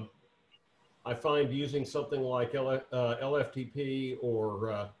 I find using something like LFTP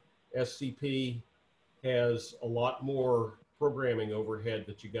or SCP has a lot more programming overhead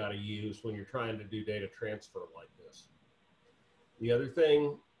that you got to use when you're trying to do data transfer like this. The other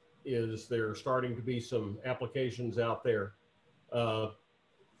thing is there are starting to be some applications out there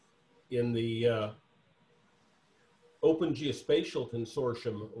in the Open Geospatial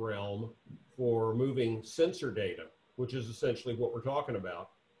Consortium realm for moving sensor data, which is essentially what we're talking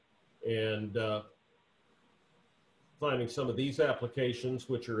about. And finding some of these applications,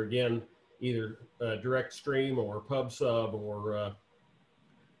 which are again, either direct stream or PubSub or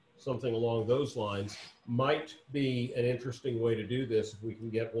something along those lines, might be an interesting way to do this if we can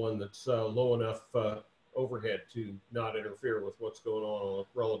get one that's low enough overhead to not interfere with what's going on a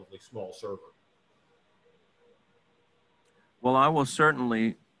relatively small server. Well, I will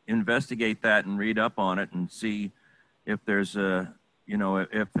certainly investigate that and read up on it and see if there's a,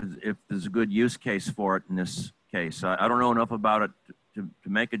 if there's a good use case for it in this case. I don't know enough about it to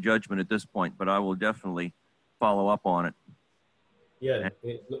make a judgment at this point, but I will definitely follow up on it. Yeah,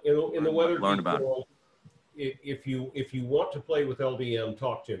 in the weather learn about world, if you want to play with LDM,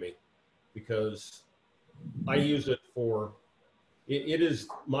 talk to me, because I use it for, it is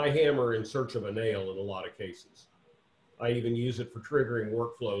my hammer in search of a nail in a lot of cases. I even use it for triggering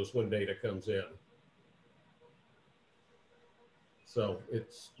workflows when data comes in. So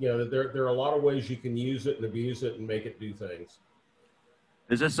it's, there are a lot of ways you can use it and abuse it and make it do things.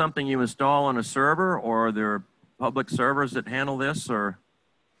 Is this something you install on a server, or are there public servers that handle this, or?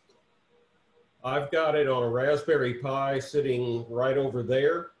 I've got it on a Raspberry Pi sitting right over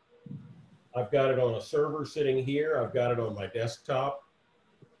there. I've got it on a server sitting here. I've got it on my desktop.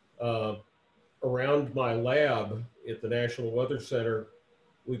 Around my lab at the National Weather Center,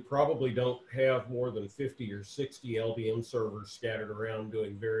 we probably don't have more than 50 or 60 LDM servers scattered around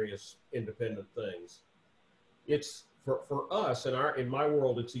doing various independent things. It's for us in my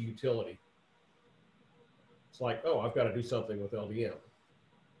world, it's a utility. It's like, oh, I've got to do something with LDM.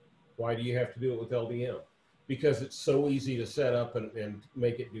 Why do you have to do it with LDM? because it's so easy to set up and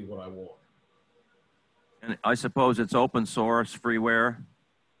make it do what I want. And I suppose it's open source, freeware?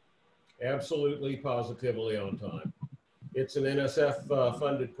 Absolutely, positively on time. It's an NSF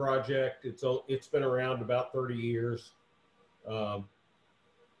funded project. It's been around about 30 years.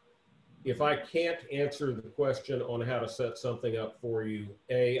 If I can't answer the question on how to set something up for you,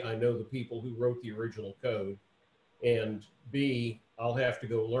 A, I know the people who wrote the original code, and B, I'll have to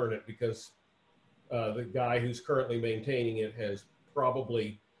go learn it because the guy who's currently maintaining it has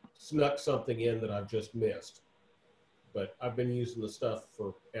probably snuck something in that I've just missed. But I've been using the stuff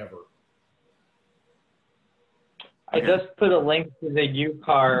forever. I just put a link to the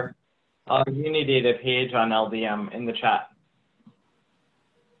UCAR Unidata page on LDM in the chat.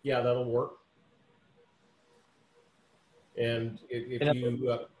 Yeah, that'll work. And if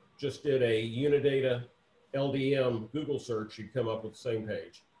you just did a Unidata LDM Google search, you'd come up with the same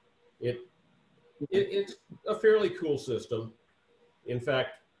page. It's a fairly cool system. In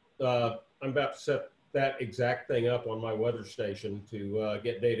fact, I'm about to set that exact thing up on my weather station to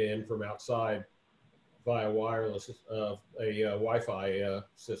get data in from outside via wireless, a Wi-Fi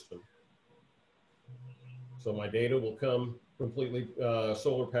system. So my data will come completely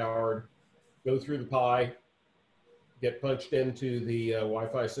solar powered, go through the Pi, get punched into the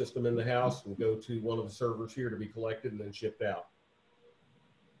Wi-Fi system in the house, and go to one of the servers here to be collected and then shipped out.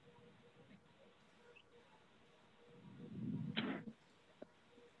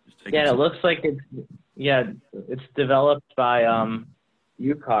 Yeah, it looks like it's developed by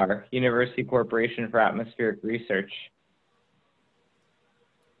UCAR, University Corporation for Atmospheric Research.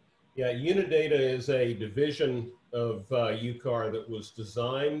 Yeah, Unidata is a division of UCAR that was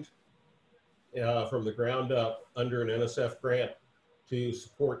designed from the ground up under an NSF grant to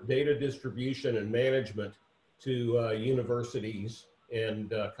support data distribution and management to universities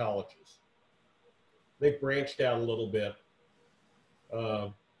and colleges. They've branched out a little bit.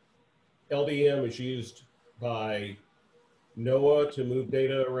 LDM is used by NOAA to move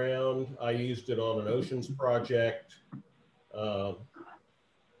data around. I used it on an oceans project.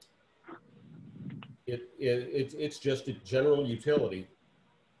 It's just a general utility.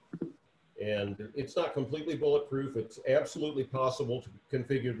 And it's not completely bulletproof. It's absolutely possible to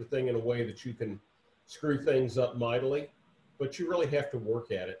configure the thing in a way that you can screw things up mightily, but you really have to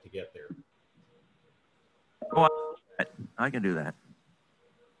work at it to get there. Oh, I can do that.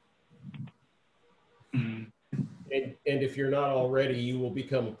 And if you're not already, you will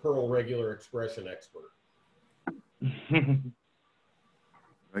become a Perl regular expression expert.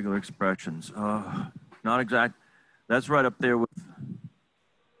 Regular expressions. Not exact. That's right up there with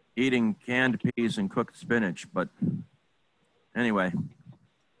eating canned peas and cooked spinach. But anyway,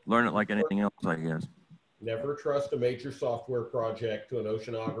 learn it like anything else, I guess. Never trust a major software project to an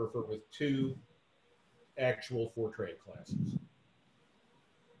oceanographer with 2 actual Fortran classes.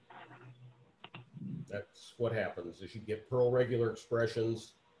 That's what happens is you get Perl regular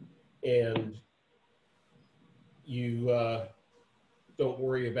expressions and you don't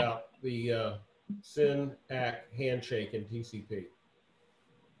worry about the SYN, ACK, handshake, and TCP.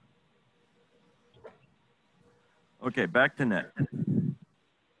 Okay, back to Nick.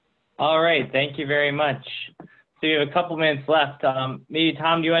 All right, thank you very much. So you have a couple minutes left. Maybe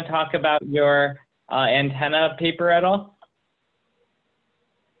Tom, do you want to talk about your antenna paper at all?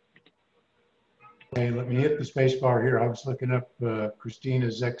 Okay, let me hit the space bar here. I was looking up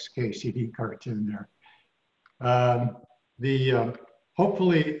Christina's XKCD cartoon there.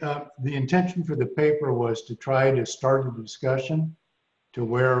 Hopefully, the intention for the paper was to try to start a discussion to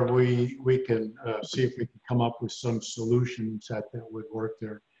where we can see if we can come up with some solutions that would work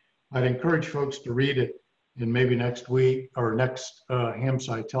there. I'd encourage folks to read it in maybe next week or next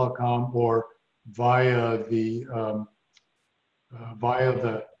HamSCI Telecom or via the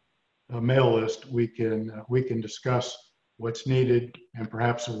mail list. We can discuss what's needed and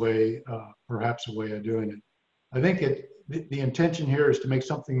perhaps a way of doing it. I think the intention here is to make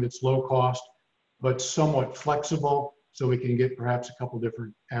something that's low cost but somewhat flexible, so we can get perhaps a couple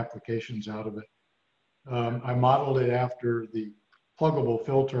different applications out of it. I modeled it after the pluggable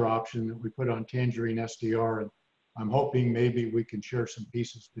filter option that we put on Tangerine SDR, and I'm hoping maybe we can share some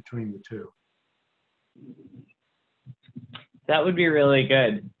pieces between the two. That would be really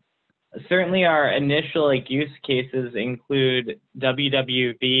good. Certainly our initial use cases include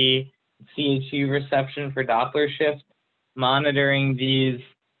WWV, CHU reception for Doppler shift, monitoring these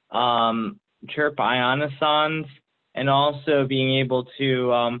chirp ionosons, and also being able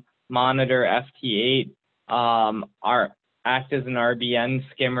to monitor FT8, act as an RBN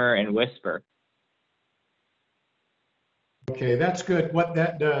skimmer and whisper. Okay, that's good. What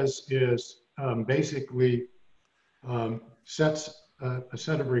that does is basically sets a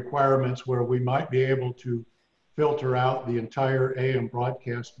set of requirements where we might be able to filter out the entire AM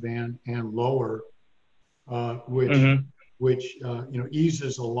broadcast band and lower, which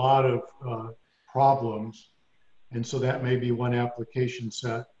eases a lot of problems. And so that may be one application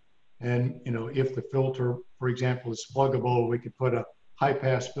set. And if the filter, for example, is pluggable, we could put a high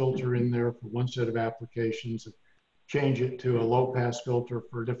pass filter in there for one set of applications, and change it to a low pass filter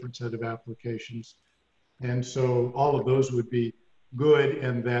for a different set of applications. And so all of those would be good,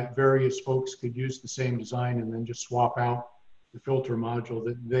 and that various folks could use the same design and then just swap out the filter module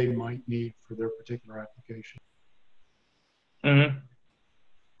that they might need for their particular application.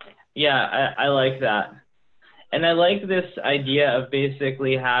 Yeah, I like that. And I like this idea of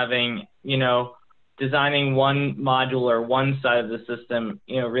basically having, designing one module or one side of the system,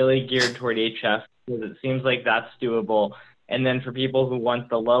 really geared toward HF, because it seems like that's doable. And then for people who want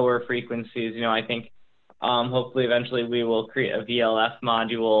the lower frequencies, I think hopefully eventually we will create a VLF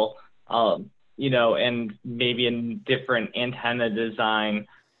module, and maybe a different antenna design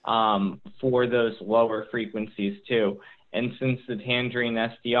for those lower frequencies too. And since the Tangerine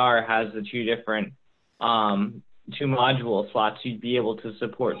SDR has the two different two module slots, you'd be able to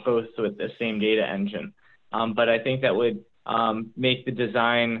support both with the same data engine. But I think that would make the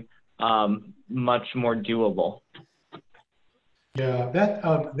design much more doable. Yeah,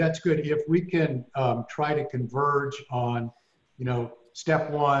 that's good. If we can try to converge on,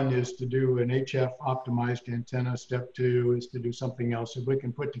 step one is to do an HF optimized antenna, step two is to do something else. If we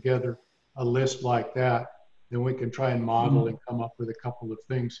can put together a list like that, then we can try and model and come up with a couple of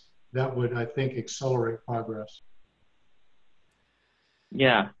things that would, I think, accelerate progress.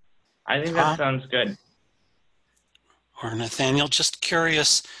 Yeah, I think that sounds good. Or Nathaniel, just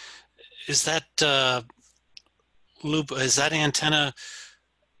curious, is that loop, is that antenna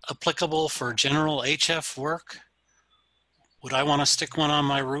applicable for general HF work? Would I want to stick one on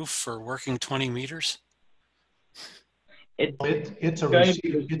my roof for working 20 meters? It's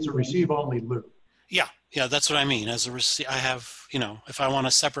a receive only loop. Yeah, that's what I mean. As a receive, I have, if I want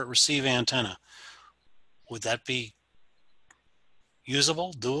a separate receive antenna, would that be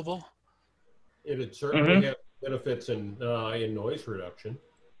usable, doable? It would certainly have benefits in noise reduction.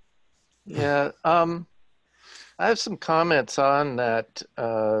 Yeah, I have some comments on that.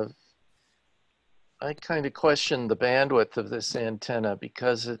 I kind of question the bandwidth of this antenna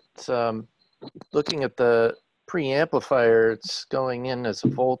because it's looking at the preamplifier, it's going in as a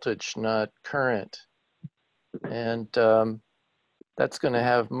voltage, not current. And that's going to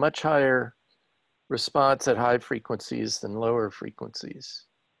have much higher response at high frequencies than lower frequencies.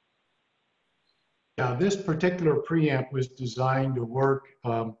 Yeah, this particular preamp was designed to work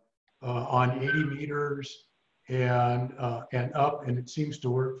on 80 meters and up, and it seems to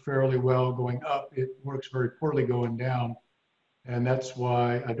work fairly well going up. It works very poorly going down, and that's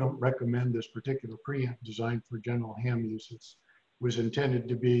why I don't recommend this particular preamp designed for general ham use. It was intended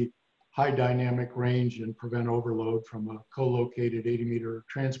to be high dynamic range and prevent overload from a co-located 80-meter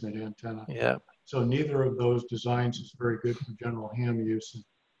transmit antenna. Yeah. So neither of those designs is very good for general ham use. And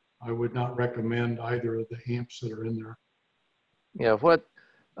I would not recommend either of the amps that are in there. Yeah,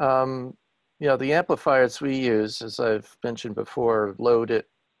 the amplifiers we use, as I've mentioned before, load it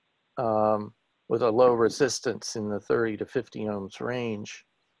with a low resistance in the 30 to 50 ohms range.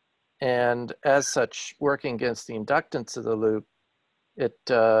 And as such, working against the inductance of the loop, it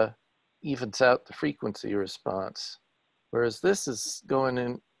evens out the frequency response. Whereas this is going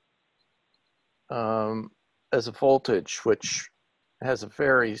in as a voltage, which has a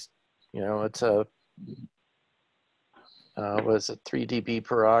very, it's a, was it 3 dB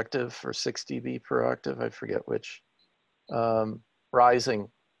per octave or 6 dB per octave? I forget which, rising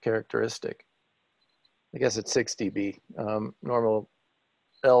characteristic. I guess it's 6 dB, normal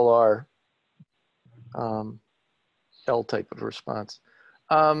LR, L type of response.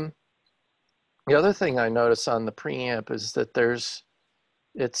 The other thing I notice on the preamp is that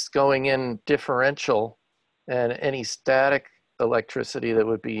it's going in differential, and any static electricity that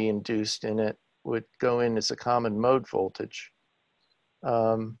would be induced in it would go in as a common mode voltage.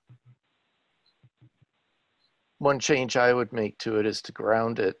 One change I would make to it is to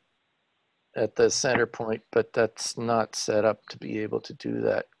ground it at the center point, but that's not set up to be able to do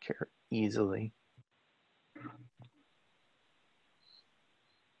that easily.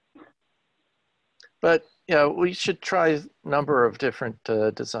 But yeah, we should try a number of different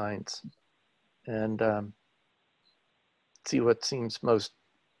designs and see what seems most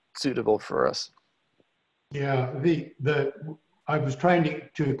suitable for us. Yeah, I was trying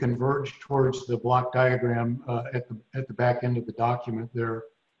to converge towards the block diagram at the back end of the document there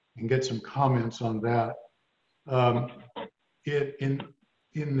and get some comments on that. In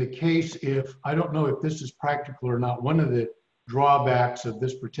the case, if I don't know if this is practical or not, one of the drawbacks of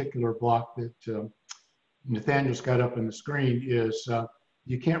this particular block that Nathaniel's got up on the screen is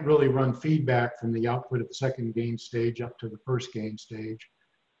you can't really run feedback from the output of the second gain stage up to the first gain stage,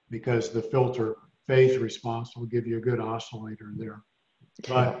 because the filter phase response will give you a good oscillator there.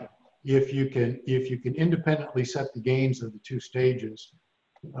 But if you can independently set the gains of the two stages,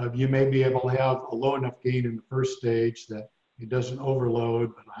 you may be able to have a low enough gain in the first stage that it doesn't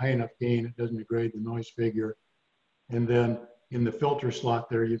overload, but a high enough gain it doesn't degrade the noise figure. And then in the filter slot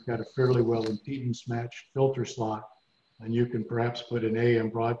there, you've got a fairly well impedance matched filter slot, and you can perhaps put an AM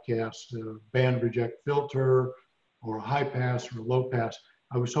broadcast band reject filter, or a high pass or a low pass.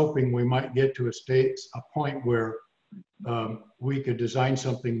 I was hoping we might get to a point where we could design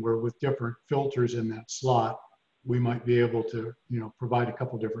something where with different filters in that slot, we might be able to, provide a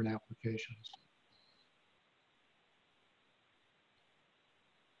couple different applications.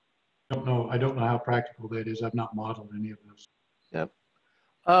 I don't know how practical that is. I've not modeled any of this. Yep.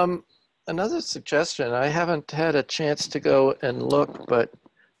 Another suggestion, I haven't had a chance to go and look, but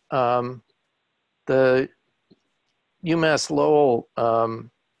the UMass Lowell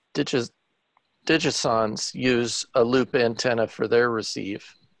Digisons use a loop antenna for their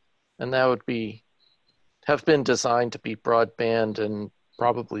receive, and that would have been designed to be broadband and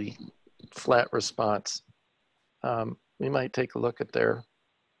probably flat response. We might take a look at their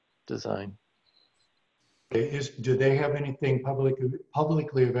design. Do they have anything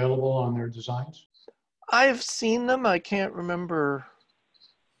publicly available on their designs? I've seen them. I can't remember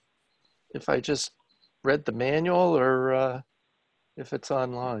if I just read the manual or if it's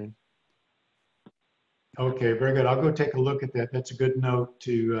online. Okay, very good. I'll go take a look at that. That's a good note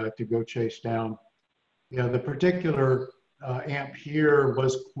to go chase down. Yeah, the particular amp here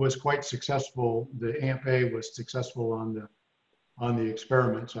was quite successful. The amp A was successful on the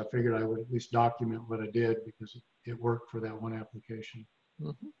experiment, so I figured I would at least document what I did because it worked for that one application.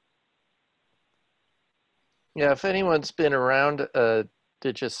 Mm-hmm. Yeah, if anyone's been around a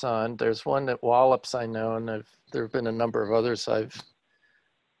Digison, there's one at Wallops I know, and there have been a number of others I've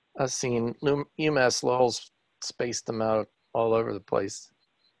seen. UMass Lowell's spaced them out all over the place.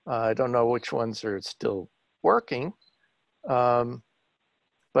 I don't know which ones are still working,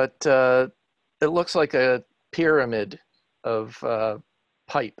 but it looks like a pyramid of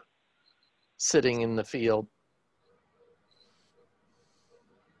pipe sitting in the field.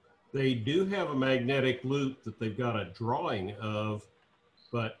 They do have a magnetic loop that they've got a drawing of,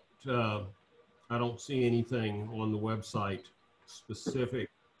 but I don't see anything on the website specific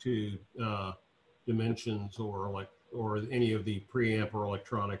to dimensions or any of the preamp or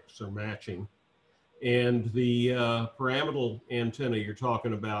electronics or matching. And the pyramidal antenna you're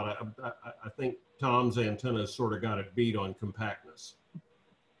talking about, I think Tom's antenna sort of got it beat on compactness.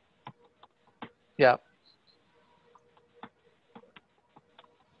 Yeah.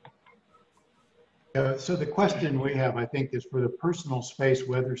 So the question we have, I think, is for the personal space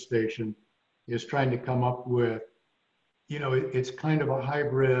weather station, is trying to come up with, it's kind of a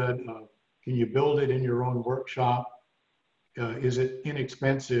hybrid. Can you build it in your own workshop? Is it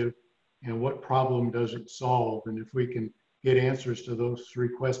inexpensive? And what problem does it solve? And if we can get answers to those three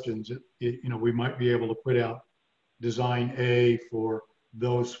questions, we might be able to put out design A for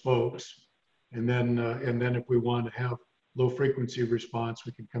those folks. And then if we want to have low frequency response,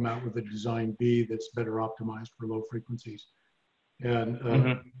 we can come out with a design B that's better optimized for low frequencies. And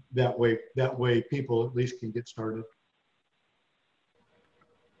that way people at least can get started.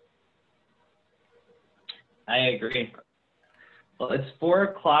 I agree. Well, it's 4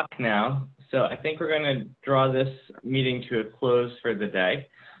 o'clock now, so I think we're going to draw this meeting to a close for the day.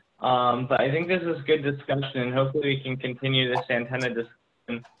 But I think this is good discussion, and hopefully we can continue this antenna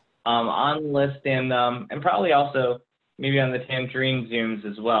discussion on the list and probably also maybe on the Tangerine Zooms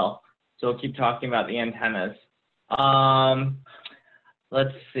as well. So we'll keep talking about the antennas.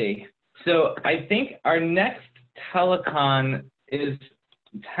 Let's see. So I think our next Telecon is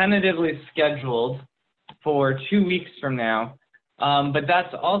tentatively scheduled for 2 weeks from now. But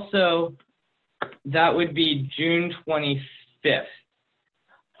that would be June 25th.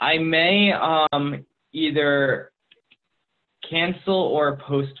 I may either cancel or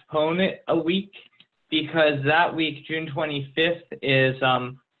postpone it a week, because that week, June 25th, is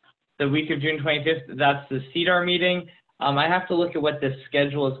the week of June 25th, that's the CDAR meeting. I have to look at what the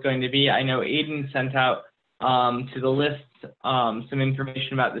schedule is going to be. I know Aiden sent out to the list some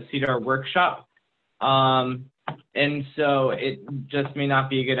information about the CDAR workshop. And so it just may not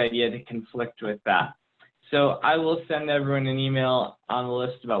be a good idea to conflict with that. So I will send everyone an email on the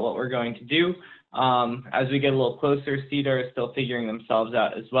list about what we're going to do. As we get a little closer, CEDAR is still figuring themselves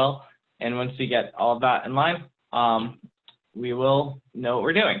out as well. And once we get all of that in line, we will know what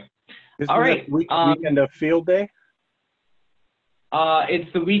we're doing. Isn't All right. weekend of field day?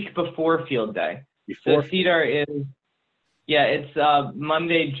 It's the week before field day. Before so CEDAR is, yeah, it's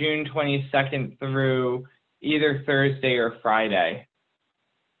Monday, June 22nd through either Thursday or Friday.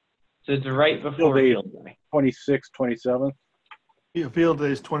 So it's right before field day. 26th, 27th? Yeah, field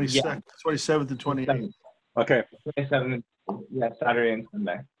day is 22nd, 27th and 28th. Okay. 27th, yeah, Saturday and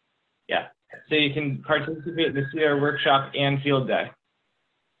Sunday. Yeah. So you can participate in the CEDAR workshop and field day.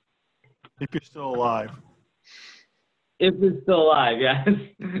 If you're still alive. If it's still alive, yes.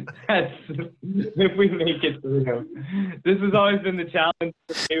 Yes. If we make it through. This has always been the challenge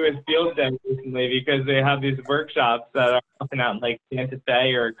for me with field day recently because they have these workshops that are often out in like Santa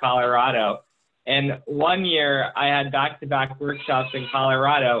Fe or Colorado. And one year I had back-to-back workshops in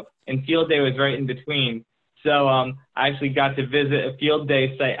Colorado and field day was right in between. So I actually got to visit a field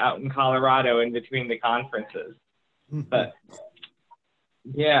day site out in Colorado in between the conferences. But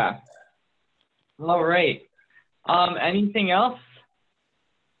yeah. All right. Anything else?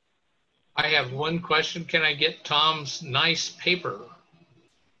 I have one question. Can I get Tom's nice paper?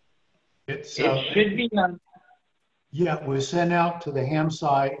 It should be on. Yeah, it was sent out to the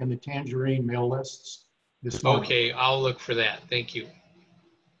HamSCI and the Tangerine mail lists this morning. Okay, I'll look for that. Thank you.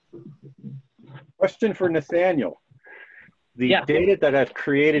 Question for Nathaniel. The data that I've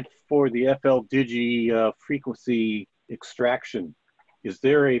created for the FL Digi frequency extraction, is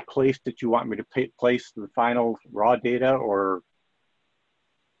there a place that you want me to place the final raw data, or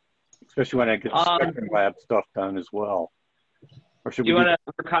especially when I get the Spectrum Lab stuff done as well? Or should do you we want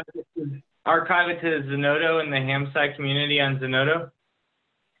to archive it to Zenodo and the HamSCI community on Zenodo?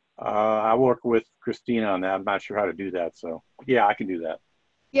 I work with Christina on that. I'm not sure how to do that, so yeah, I can do that.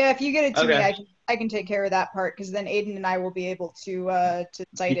 Yeah, if you get it to me, I can take care of that part because then Aiden and I will be able to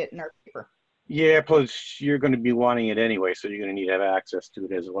cite it in our paper. Yeah, plus you're going to be wanting it anyway, so you're going to need to have access to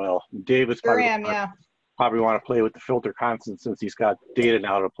it as well. David's Sure probably, am, yeah. probably want to play with the filter constant since he's got data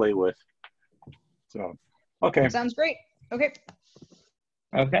now to play with. So, okay. Sounds great. Okay.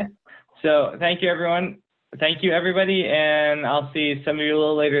 Okay. So thank you, everyone. Thank you, everybody, and I'll see some of you a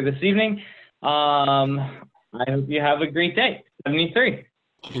little later this evening. I hope you have a great day. 73.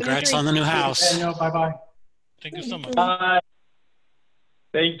 Congrats on the new house. Bye-bye. Thank you so much. Bye.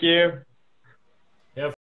 Thank you.